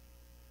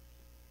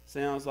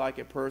 Sounds like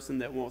a person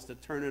that wants to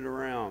turn it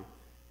around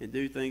and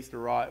do things the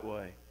right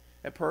way.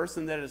 A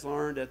person that has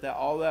learned that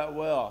all that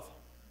wealth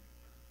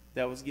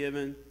that was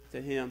given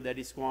to him that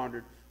he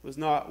squandered was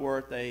not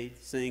worth a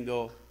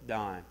single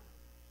dime.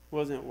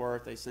 Wasn't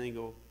worth a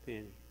single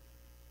penny.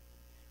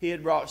 He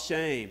had brought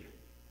shame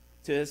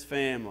to his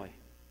family.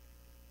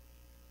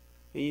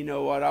 And you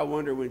know what? I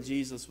wonder when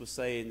Jesus was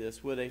saying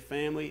this, would a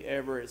family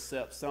ever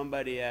accept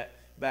somebody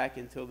back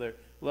into their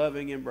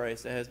loving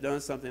embrace that has done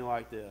something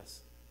like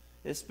this?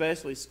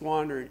 Especially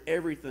squandering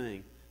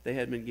everything they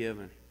had been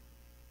given.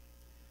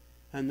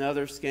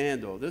 Another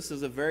scandal. This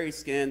is a very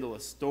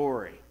scandalous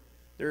story.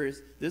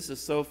 This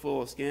is so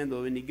full of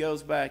scandal. And he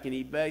goes back and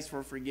he begs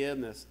for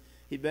forgiveness.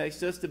 He begs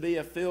just to be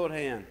a field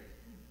hand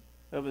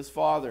of his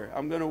father.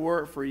 I'm going to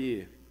work for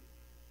you.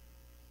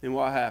 And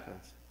what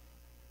happens?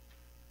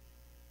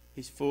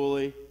 He's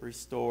fully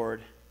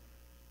restored.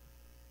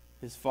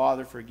 His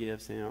father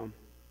forgives him.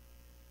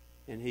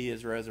 And he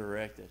is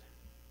resurrected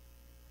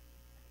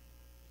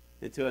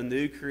into a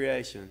new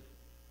creation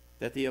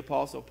that the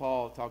Apostle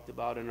Paul talked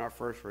about in our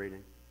first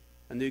reading.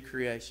 A new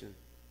creation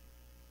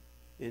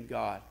in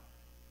God.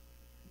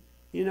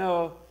 You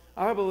know,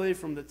 I believe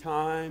from the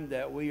time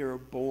that we are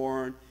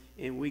born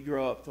and we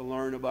grow up to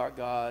learn about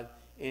God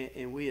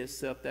and we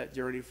accept that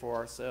journey for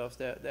ourselves,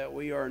 that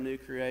we are a new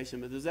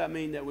creation. But does that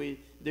mean that we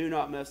do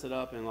not mess it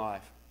up in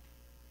life?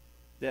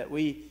 That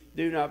we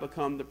do not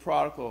become the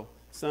prodigal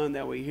son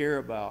that we hear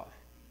about?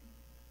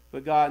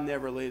 But God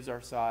never leaves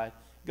our side.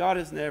 God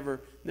is never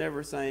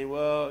saying,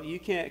 well, you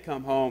can't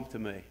come home to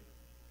me.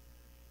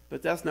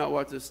 But that's not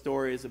what this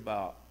story is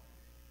about.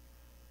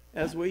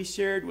 As we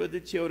shared with the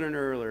children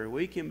earlier,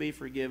 we can be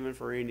forgiven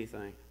for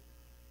anything.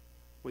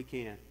 We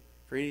can.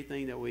 For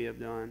anything that we have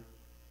done.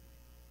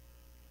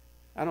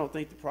 I don't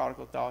think the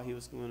prodigal thought he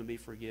was going to be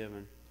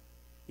forgiven.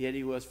 Yet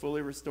he was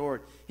fully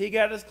restored. He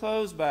got his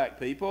clothes back,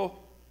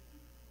 people.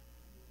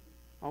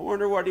 I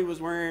wonder what he was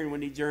wearing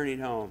when he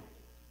journeyed home.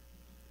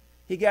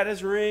 He got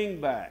his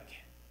ring back.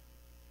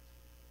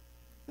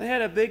 They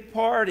had a big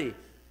party.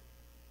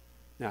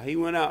 Now, he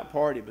went out and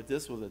partied, but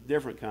this was a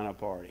different kind of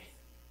party.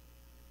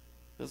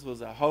 This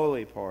was a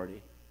holy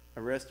party,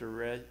 a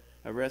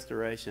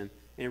restoration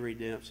and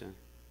redemption.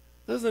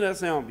 Doesn't that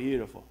sound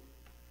beautiful?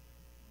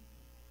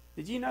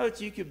 Did you know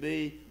that you could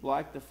be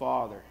like the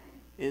Father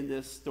in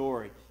this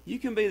story? You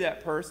can be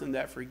that person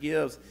that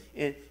forgives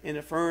and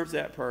affirms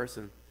that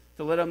person,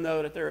 to let them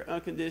know that they're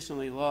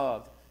unconditionally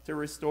loved, to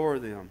restore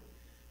them.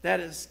 That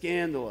is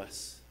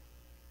scandalous.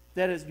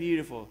 That is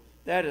beautiful.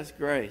 That is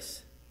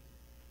grace.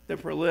 The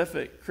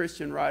prolific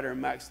Christian writer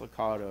Max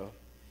Lucado,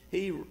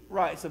 he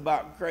writes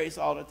about grace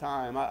all the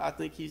time. I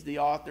think he's the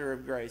author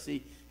of grace.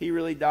 He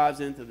really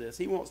dives into this.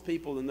 He wants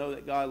people to know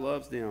that God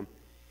loves them.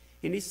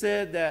 And he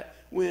said that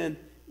when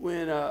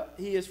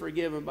he is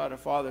forgiven by the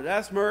Father,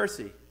 that's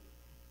mercy.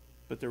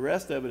 But the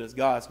rest of it is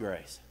God's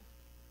grace.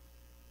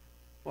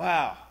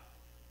 Wow.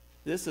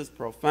 This is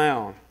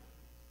profound.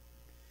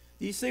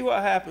 Do you see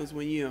what happens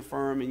when you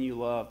affirm and you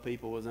love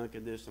people with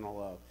unconditional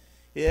love?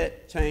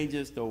 It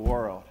changes the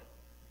world.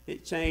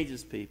 It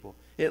changes people.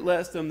 It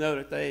lets them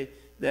know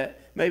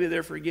that maybe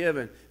they're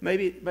forgiven.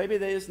 Maybe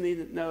they just need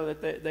to know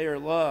that they are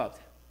loved.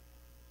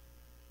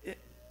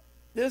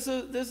 This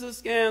is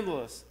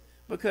scandalous,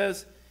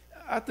 because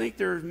I think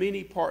there's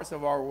many parts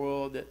of our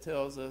world that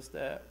tells us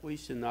that we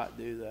should not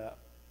do that.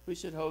 We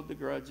should hold the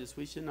grudges.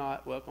 We should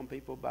not welcome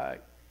people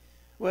back.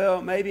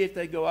 Well, maybe if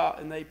they go out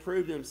and they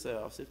prove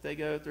themselves, if they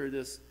go through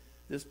this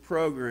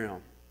program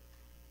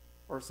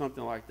or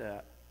something like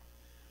that.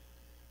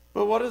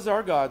 But what does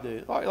our God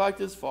do? Like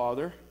this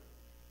father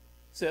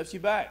accepts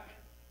you back.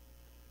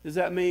 Does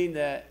that mean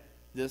that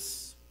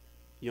this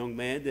young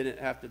man didn't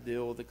have to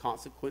deal with the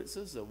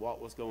consequences of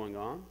what was going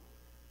on?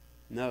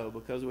 No,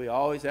 because we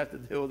always have to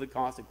deal with the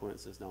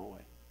consequences, don't we?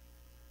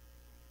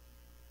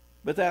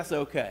 But that's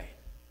okay.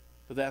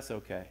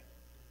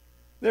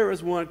 There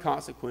was one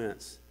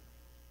consequence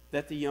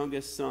that the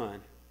youngest son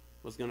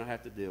was going to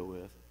have to deal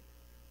with,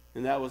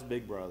 and that was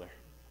Big Brother.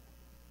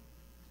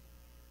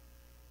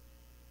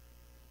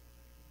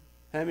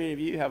 How many of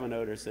you have an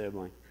older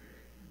sibling?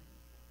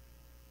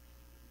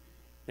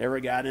 Ever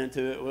got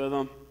into it with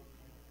them?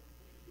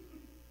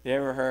 You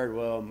ever heard,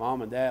 well,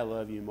 Mom and Dad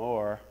love you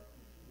more?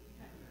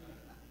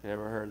 You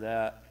ever heard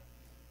that?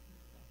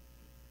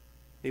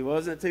 He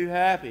wasn't too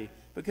happy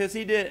because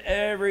he did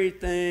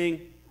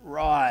everything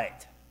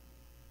right.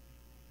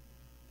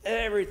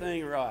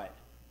 Everything right.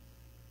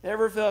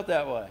 Ever felt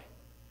that way?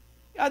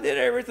 I did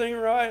everything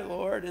right,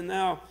 Lord, and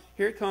now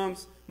here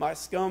comes my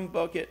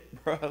scumbucket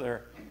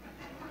brother.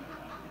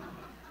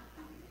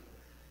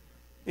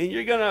 And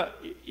you're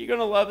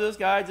gonna love this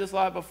guy just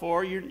like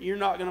before. You're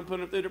not gonna put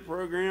him through the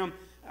program.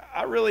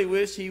 I really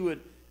wish he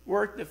would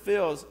work the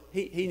fields.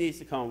 He needs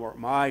to come work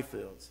my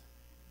fields.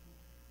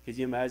 Could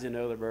you imagine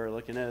the older brother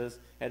looking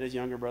at his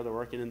younger brother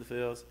working in the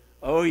fields?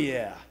 Oh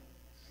yeah.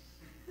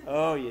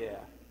 Oh yeah.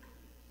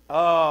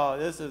 Oh,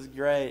 this is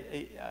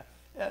great.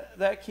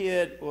 That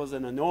kid was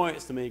an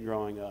annoyance to me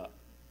growing up.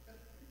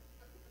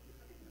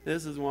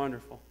 This is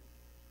wonderful.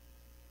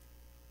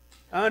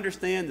 I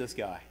understand this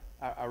guy.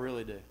 I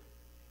really do.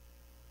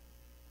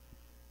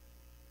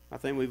 I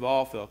think we've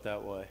all felt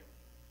that way.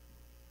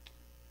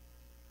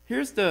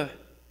 Here's the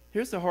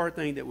hard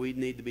thing that we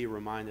need to be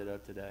reminded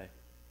of today,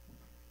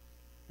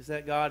 is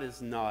that God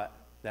is not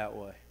that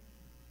way.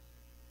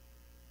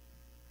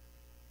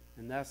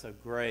 And that's a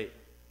great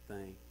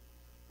thing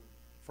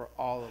for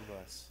all of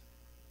us.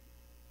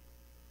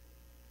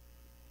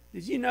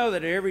 Did you know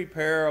that every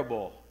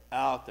parable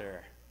out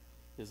there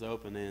is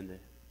open-ended?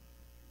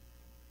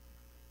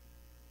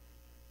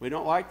 We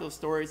don't like those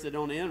stories that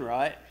don't end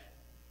right.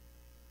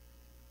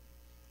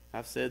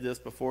 I've said this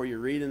before. You're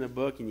reading a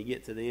book and you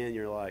get to the end,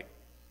 you're like,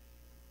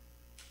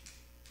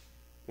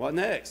 what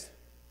next?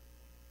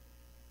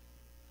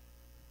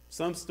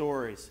 Some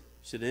stories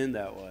should end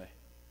that way.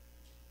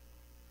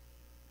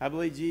 I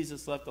believe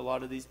Jesus left a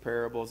lot of these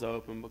parables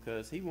open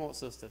because he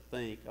wants us to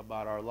think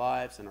about our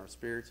lives and our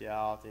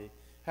spirituality,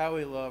 how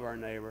we love our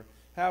neighbor,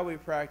 how we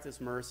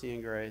practice mercy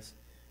and grace,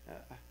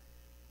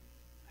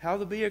 how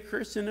to be a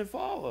Christian and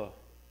follow.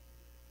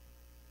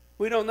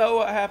 We don't know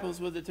what happens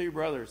with the two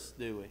brothers,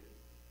 do we?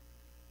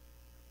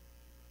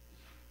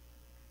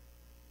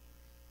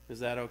 Is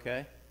that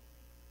okay?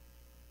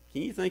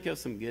 Can you think of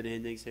some good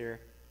endings here?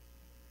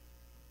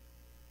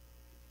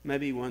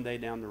 Maybe one day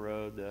down the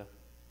road, the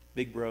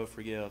big bro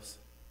forgives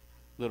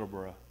little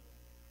bro.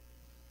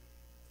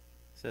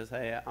 Says,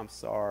 hey, I'm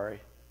sorry.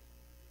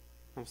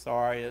 I'm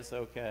sorry, it's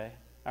okay.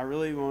 I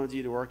really wanted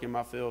you to work in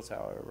my fields,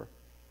 however.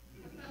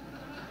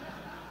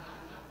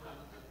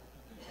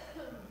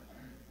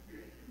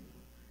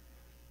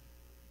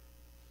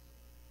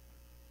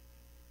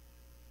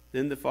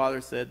 Then the father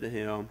said to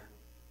him,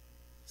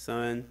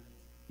 Son,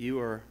 you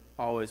are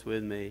always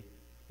with me,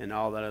 and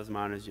all that is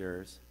mine is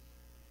yours.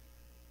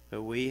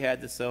 But we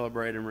had to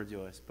celebrate and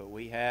rejoice. But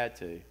we had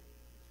to,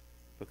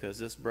 because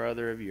this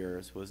brother of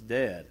yours was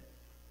dead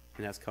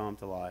and has come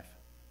to life.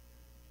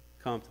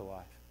 Come to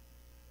life.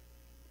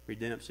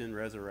 Redemption,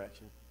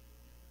 resurrection.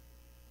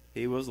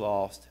 He was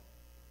lost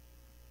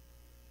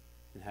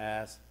and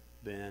has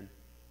been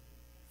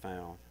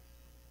found.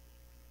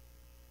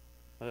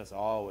 Let us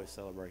always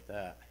celebrate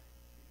that.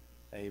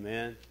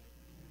 Amen.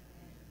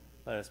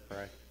 Let us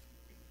pray.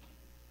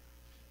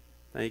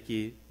 Thank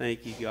you,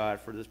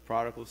 God, for this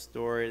prodigal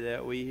story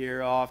that we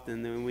hear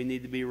often and we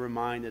need to be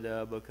reminded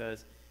of,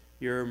 because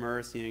your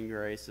mercy and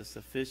grace is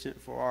sufficient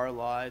for our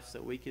lives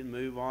so we can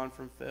move on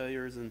from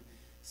failures and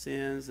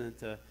sins and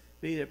to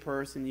be the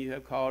person you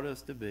have called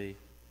us to be.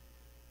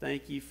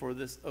 Thank you for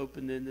this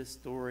open-ended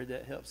story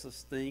that helps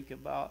us think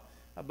about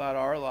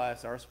our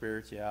lives, our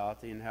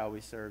spirituality, and how we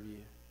serve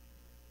you.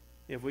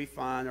 If we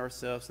find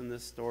ourselves in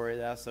this story,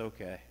 that's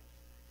okay.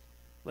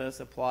 Let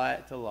us apply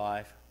it to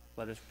life.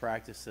 Let us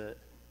practice it.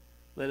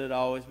 Let it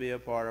always be a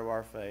part of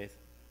our faith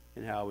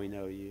and how we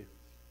know you.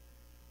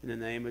 In the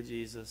name of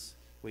Jesus,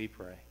 we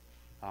pray.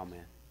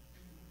 Amen.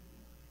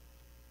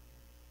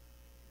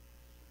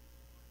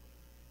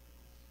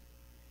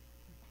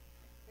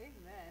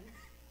 Amen.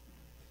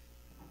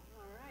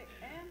 All right,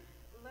 and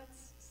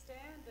let's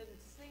stand and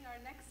sing our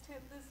next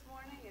hymn this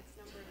morning. It's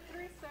number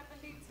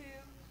 372,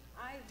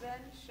 I Then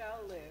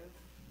Shall Live.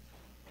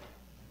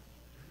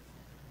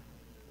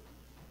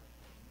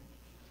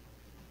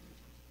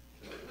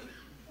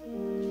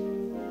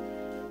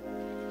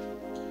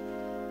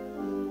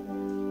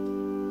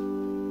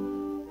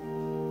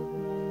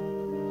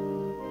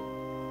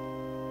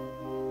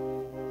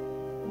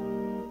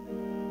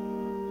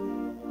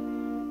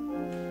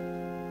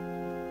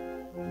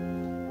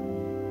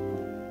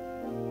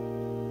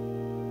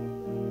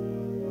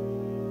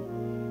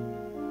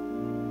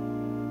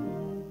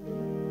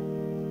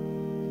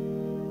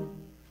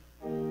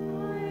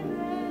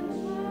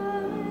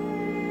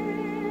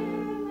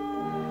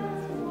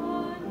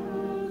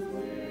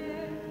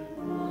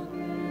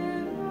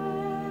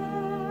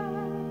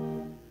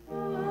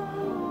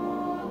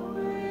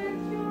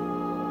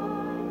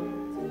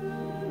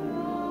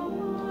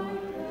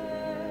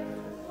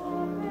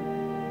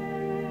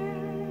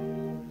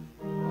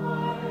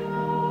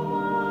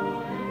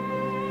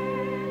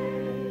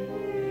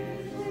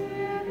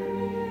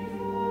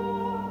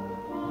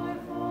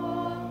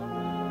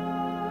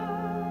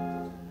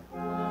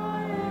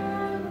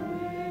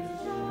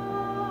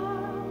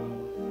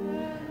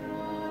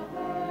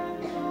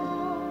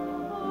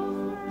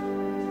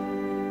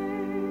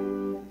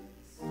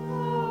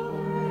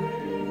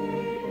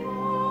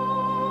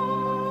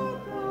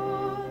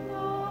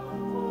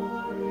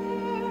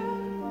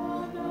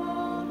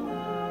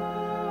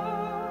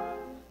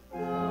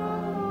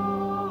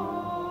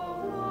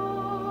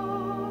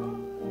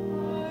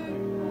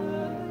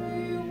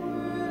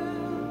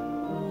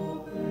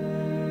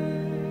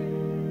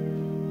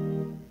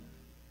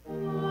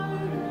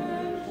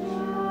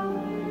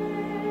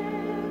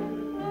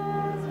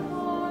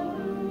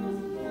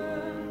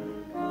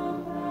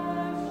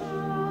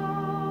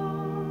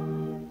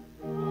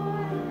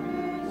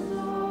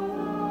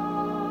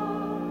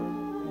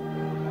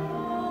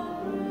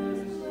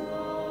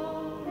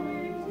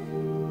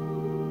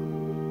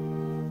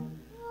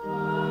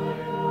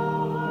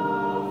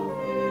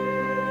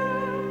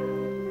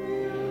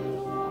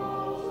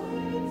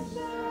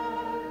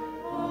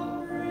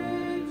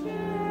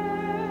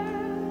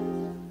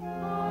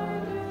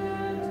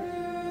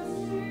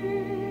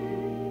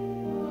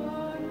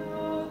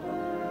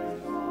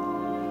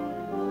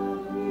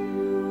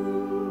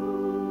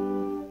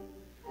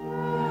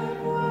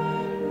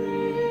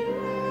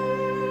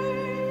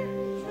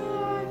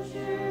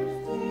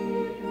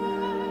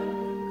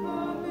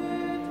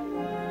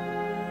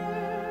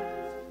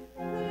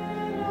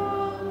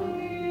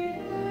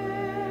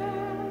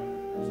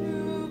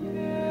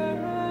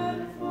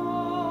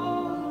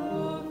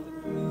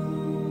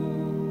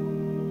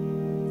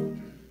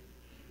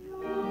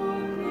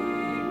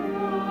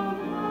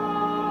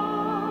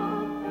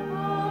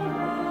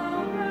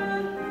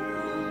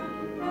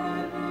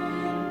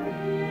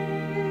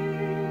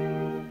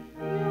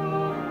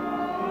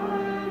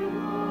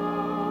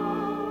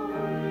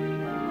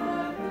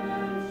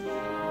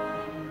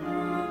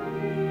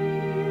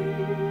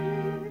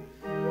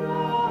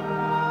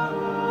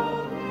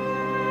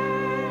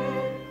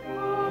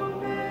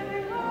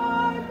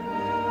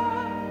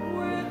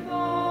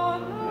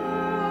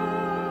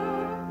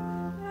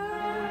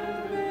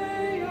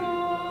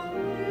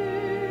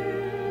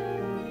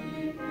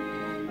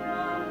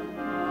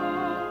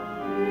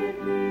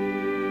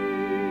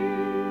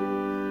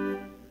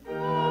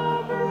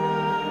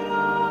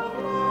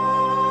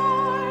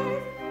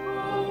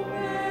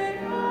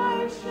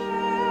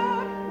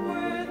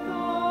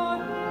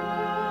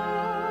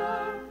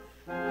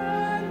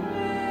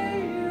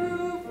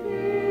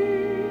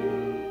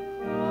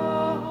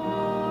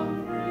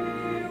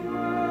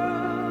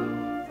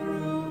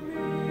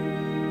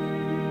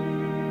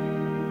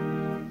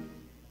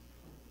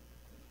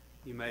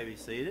 may be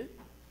seated.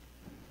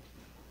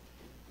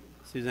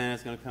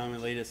 Susanna's going to come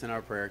and lead us in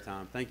our prayer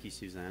time. Thank you,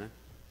 Susanna.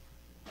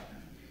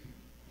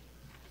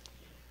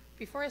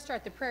 Before I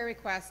start the prayer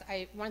requests,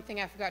 one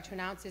thing I forgot to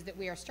announce is that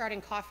we are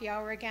starting coffee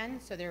hour again.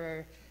 So there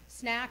are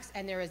snacks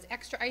and there is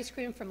extra ice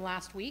cream from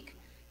last week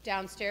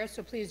downstairs.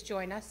 So please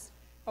join us.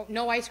 Oh,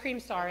 no ice cream,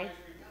 sorry.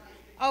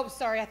 Oh,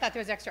 sorry, I thought there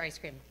was extra ice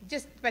cream.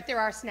 But there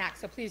are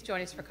snacks, so please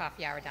join us for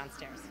coffee hour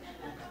downstairs.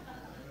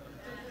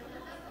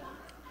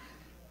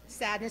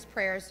 Sadness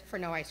prayers for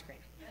no ice cream.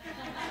 We'll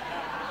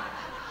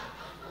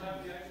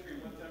have the ice cream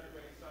once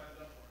everybody signs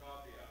up for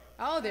coffee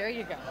hour. Oh, there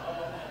you go.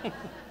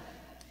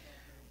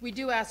 We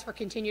do ask for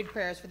continued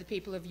prayers for the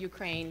people of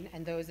Ukraine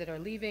and those that are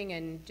leaving,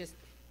 and just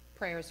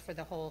prayers for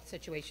the whole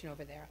situation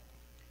over there.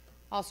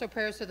 Also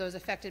prayers for those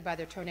affected by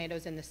the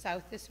tornadoes in the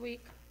south this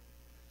week.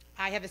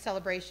 I have a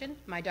celebration.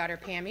 My daughter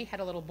Pammy had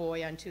a little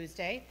boy on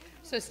Tuesday,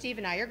 so Steve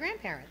and I are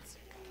grandparents.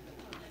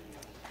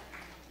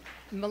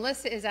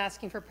 Melissa is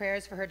asking for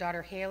prayers for her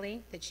daughter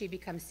Haley, that she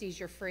becomes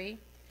seizure-free,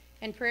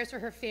 and prayers for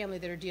her family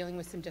that are dealing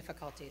with some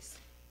difficulties.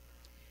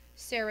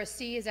 Sarah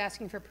C. is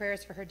asking for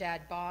prayers for her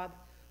dad Bob,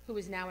 who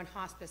is now in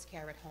hospice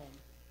care at home.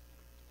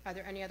 Are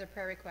there any other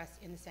prayer requests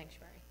in the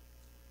sanctuary?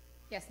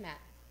 Yes, Matt.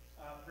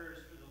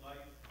 Prayers for the life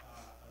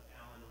of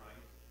Alan Wright,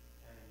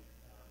 and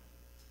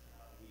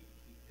we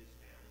keep his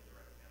family, the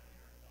Wright family,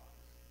 in our thoughts.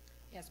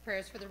 Yes,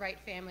 prayers for the Wright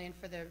family and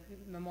for the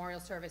memorial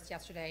service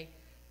yesterday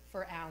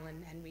for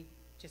Alan, and we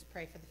just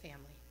pray for the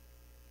family.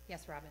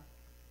 Yes, Robin.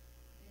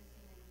 There's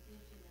an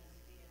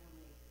indigenous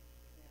family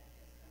that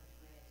has come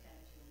to my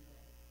attention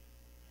that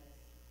has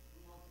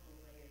multiple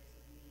layers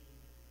of need.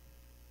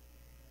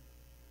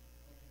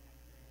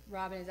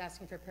 Robin is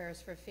asking for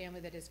prayers for a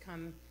family that has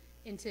come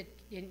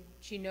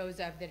she knows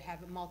of that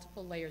have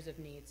multiple layers of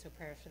need, so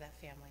prayers for that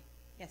family.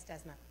 Yes,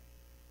 Desma.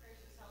 Prayers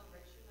for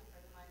celebration. A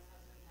friend of mine's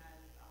husband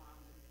has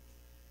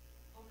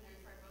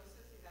pulmonary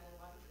fibrosis. He got a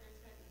lung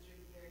transplant and is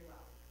doing very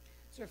well.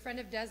 So a friend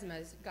of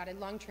Desma's got a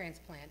lung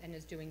transplant and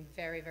is doing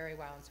very, very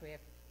well, and so we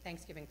have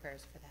Thanksgiving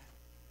prayers for that.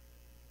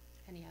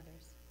 Any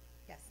others?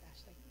 Yes,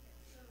 Ashley.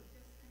 So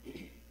just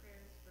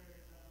prayers for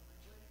my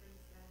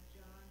boyfriend's dad,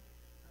 John.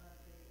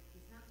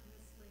 He's not in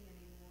the sling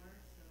anymore,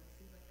 so it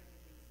seems like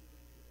everything's moving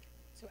good.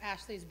 So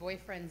Ashley's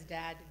boyfriend's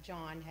dad,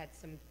 John, had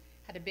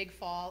a big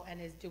fall and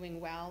is doing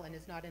well and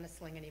is not in a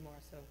sling anymore,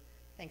 so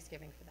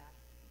Thanksgiving for that.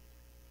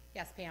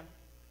 Yes, Pam.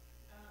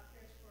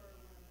 Prayers for one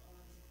of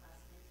Owen's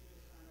classmates who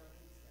just found out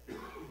he was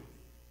diabetes.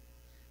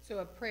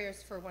 So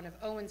prayers for one of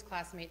Owen's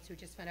classmates who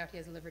just found out he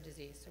has liver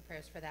disease, so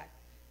prayers for that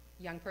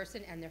young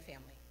person and their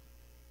family.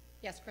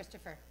 Yes,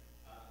 Christopher.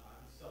 I'm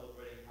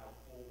celebrating how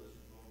full this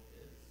room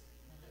is.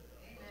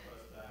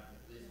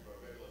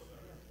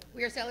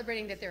 We are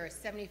celebrating that there are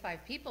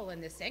 75 people in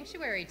this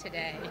sanctuary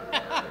today.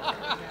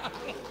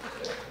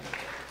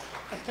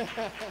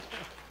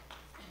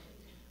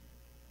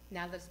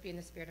 Now let's be in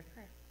the spirit of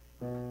prayer.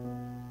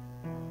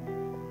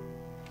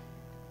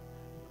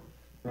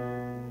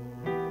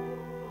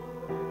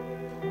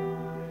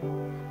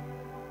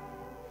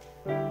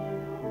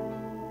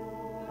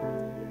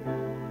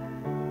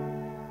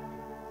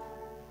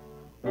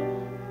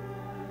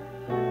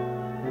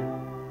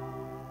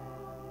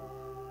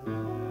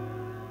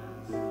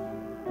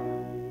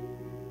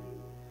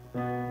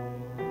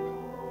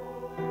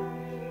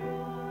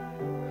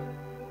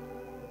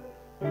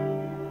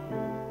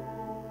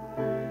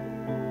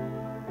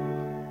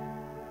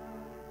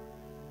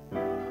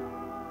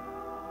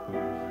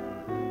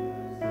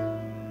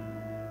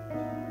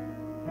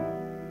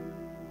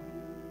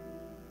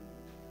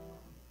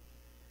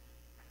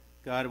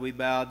 God, we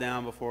bow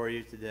down before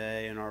you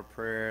today in our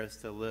prayers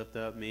to lift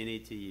up many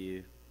to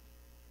you,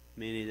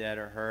 many that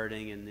are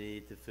hurting and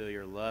need to feel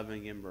your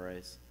loving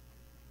embrace,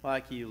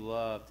 like you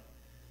loved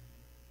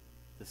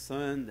the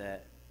son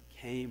that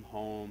came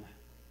home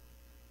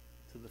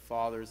to the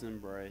Father's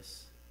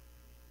embrace.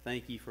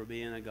 Thank you for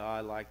being a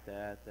God like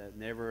that, that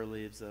never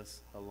leaves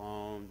us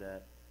alone,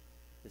 that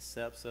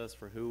accepts us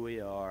for who we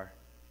are,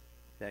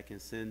 that can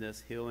send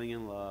us healing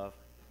and love.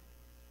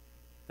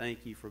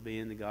 Thank you for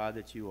being the God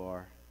that you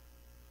are.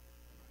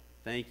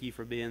 Thank you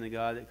for being the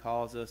God that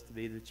calls us to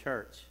be the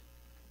church,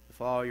 to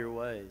follow your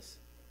ways,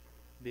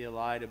 be a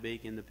light, a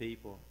beacon to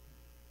people,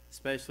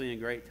 especially in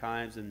great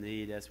times of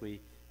need as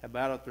we have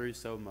battled through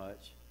so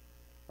much.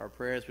 Our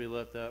prayers we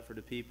lift up for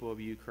the people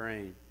of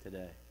Ukraine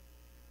today,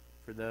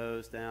 for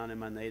those down in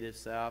my native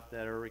South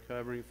that are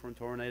recovering from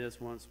tornadoes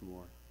once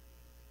more,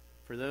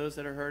 for those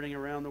that are hurting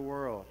around the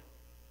world.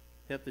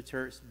 Help the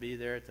church to be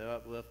there to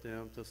uplift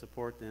them, to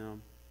support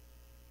them,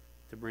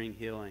 to bring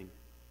healing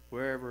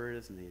wherever it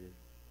is needed.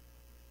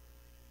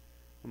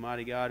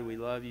 Almighty God, we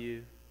love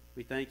you.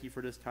 We thank you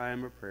for this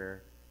time of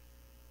prayer.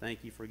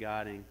 Thank you for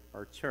guiding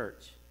our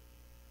church.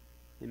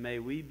 And may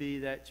we be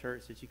that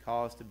church that you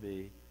call us to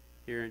be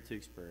here in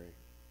Tewksbury,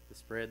 to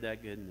spread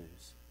that good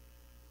news.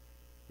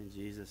 In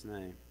Jesus'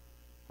 name,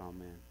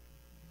 amen.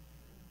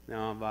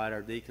 Now I invite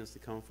our deacons to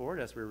come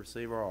forward as we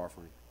receive our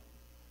offering.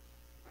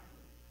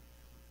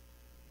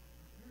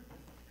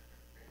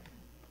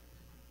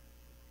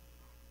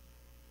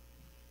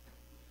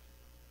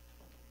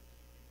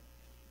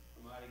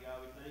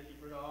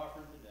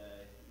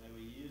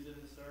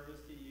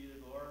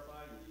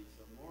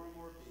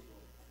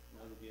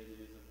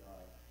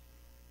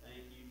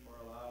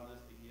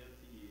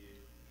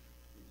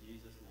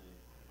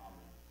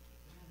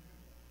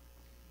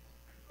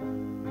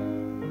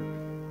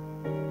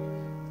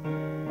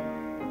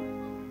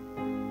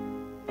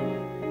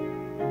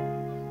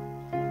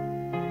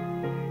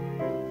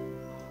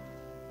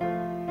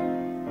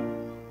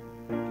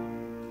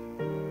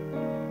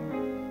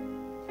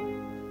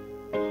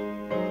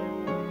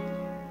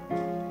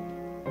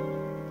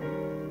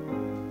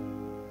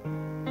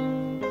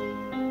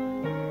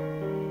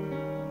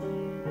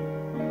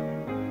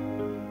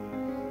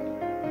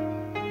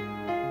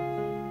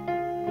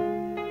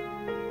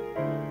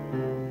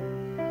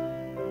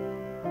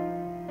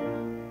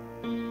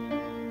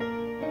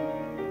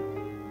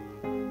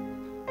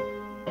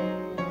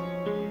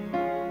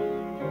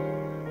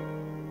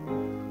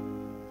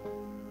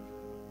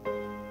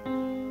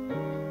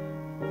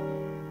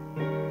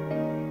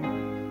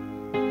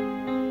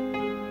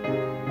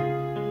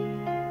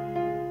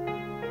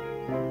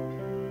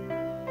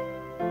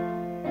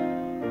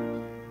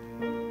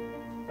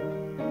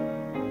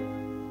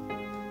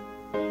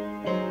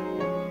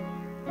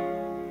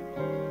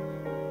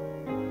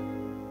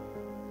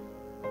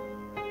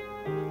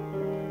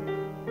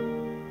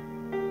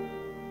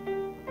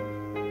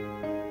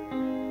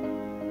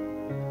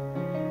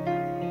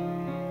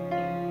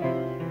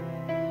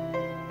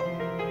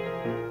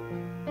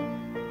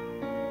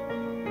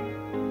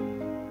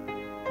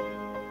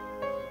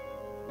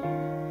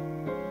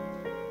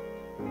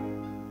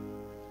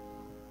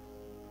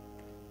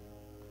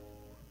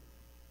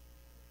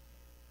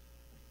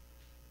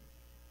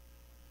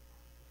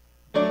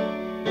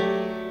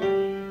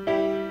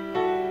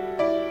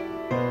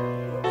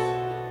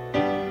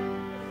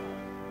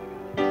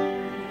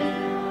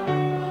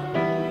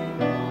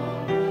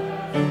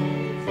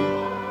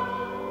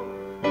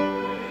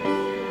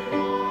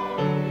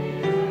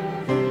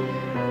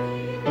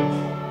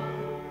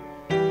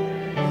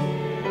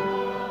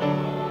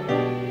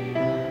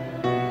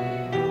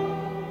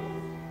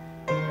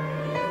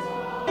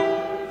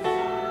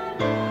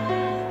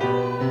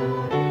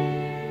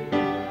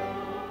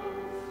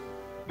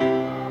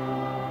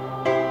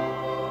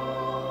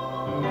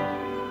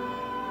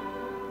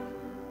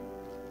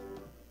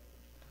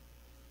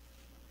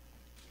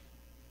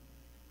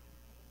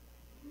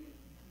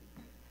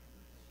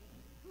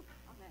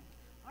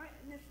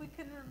 we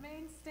can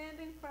remain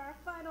standing for our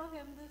final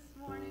hymn this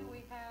morning,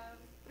 we have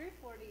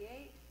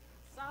 348,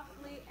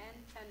 Softly and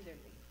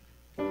Tenderly.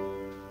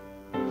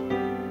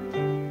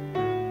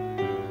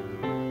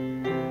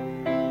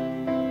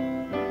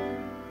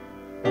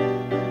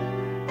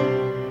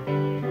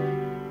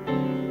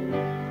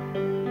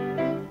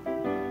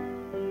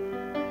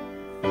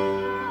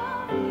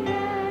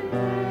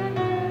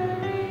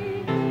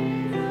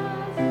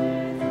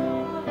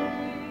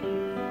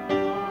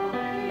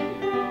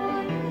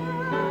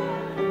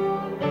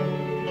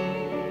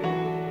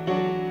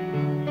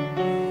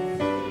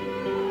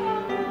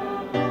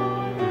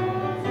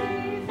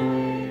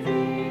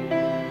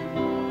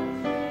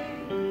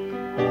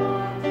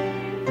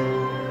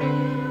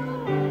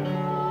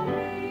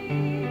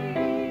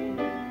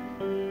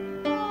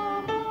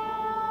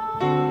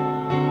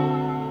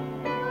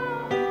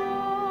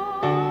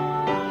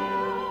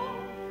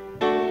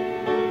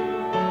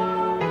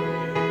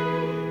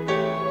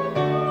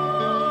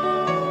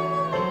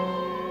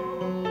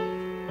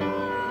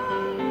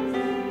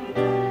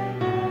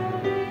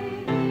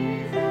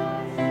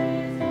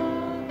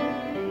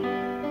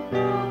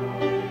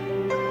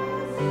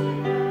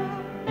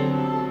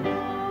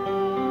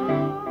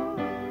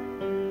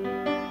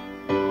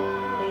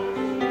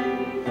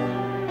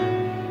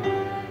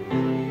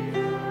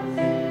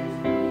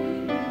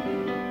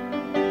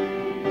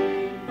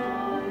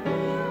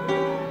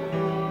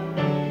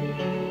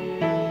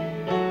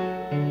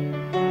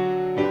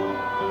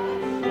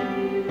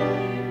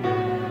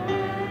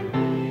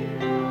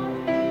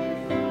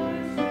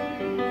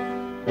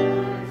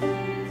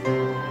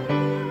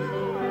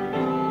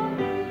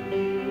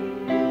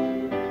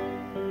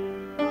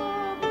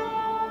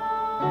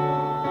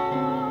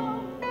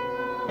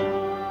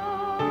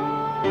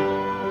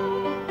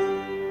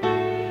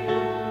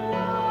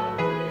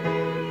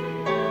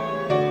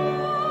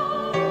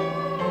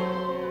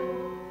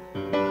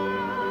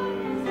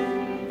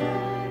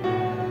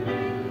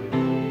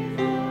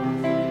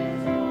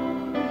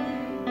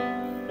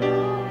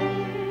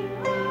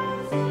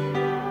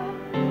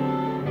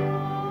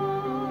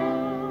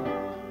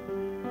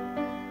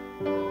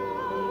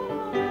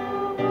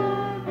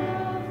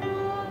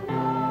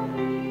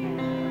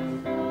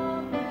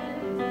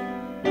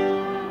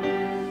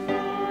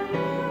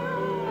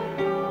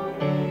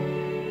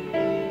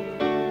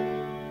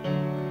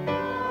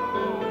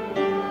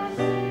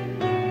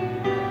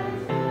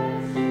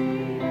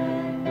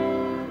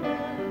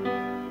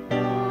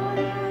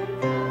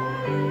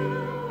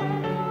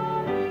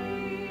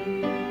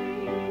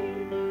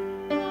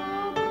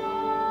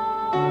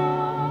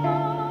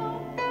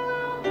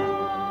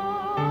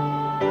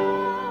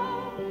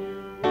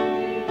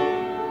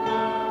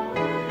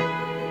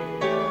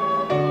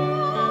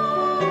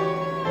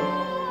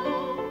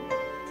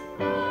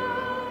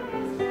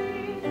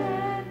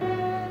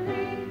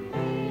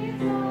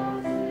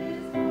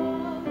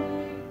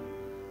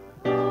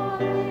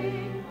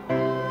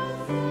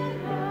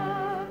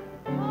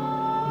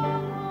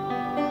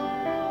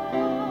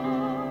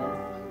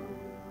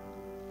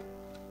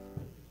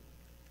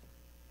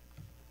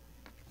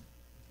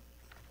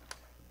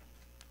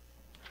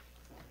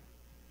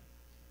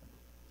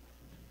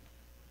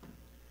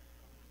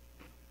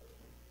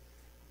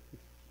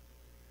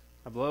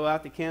 I blow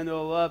out the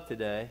candle of love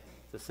today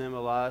to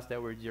symbolize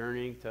that we're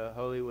journeying to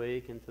Holy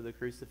Week and to the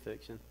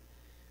crucifixion.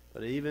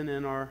 But even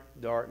in our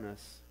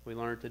darkness, we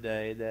learned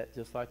today that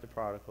just like the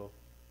prodigal,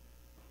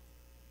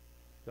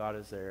 God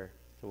is there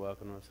to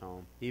welcome us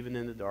home, even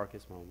in the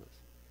darkest moments.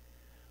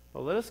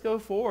 Well, let us go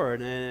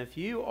forward. And if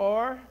you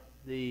are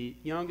the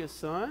youngest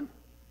son,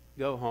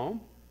 go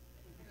home.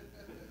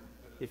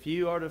 If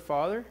you are the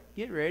father,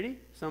 get ready.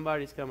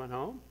 Somebody's coming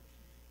home.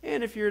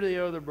 And if you're the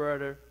older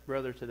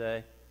brother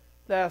today,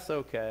 that's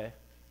okay.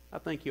 I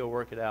think you'll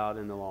work it out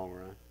in the long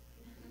run.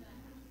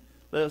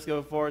 Let us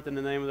go forth in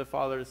the name of the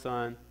Father, the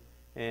Son,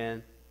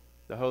 and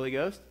the Holy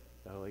Ghost.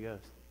 The Holy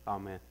Ghost.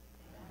 Amen.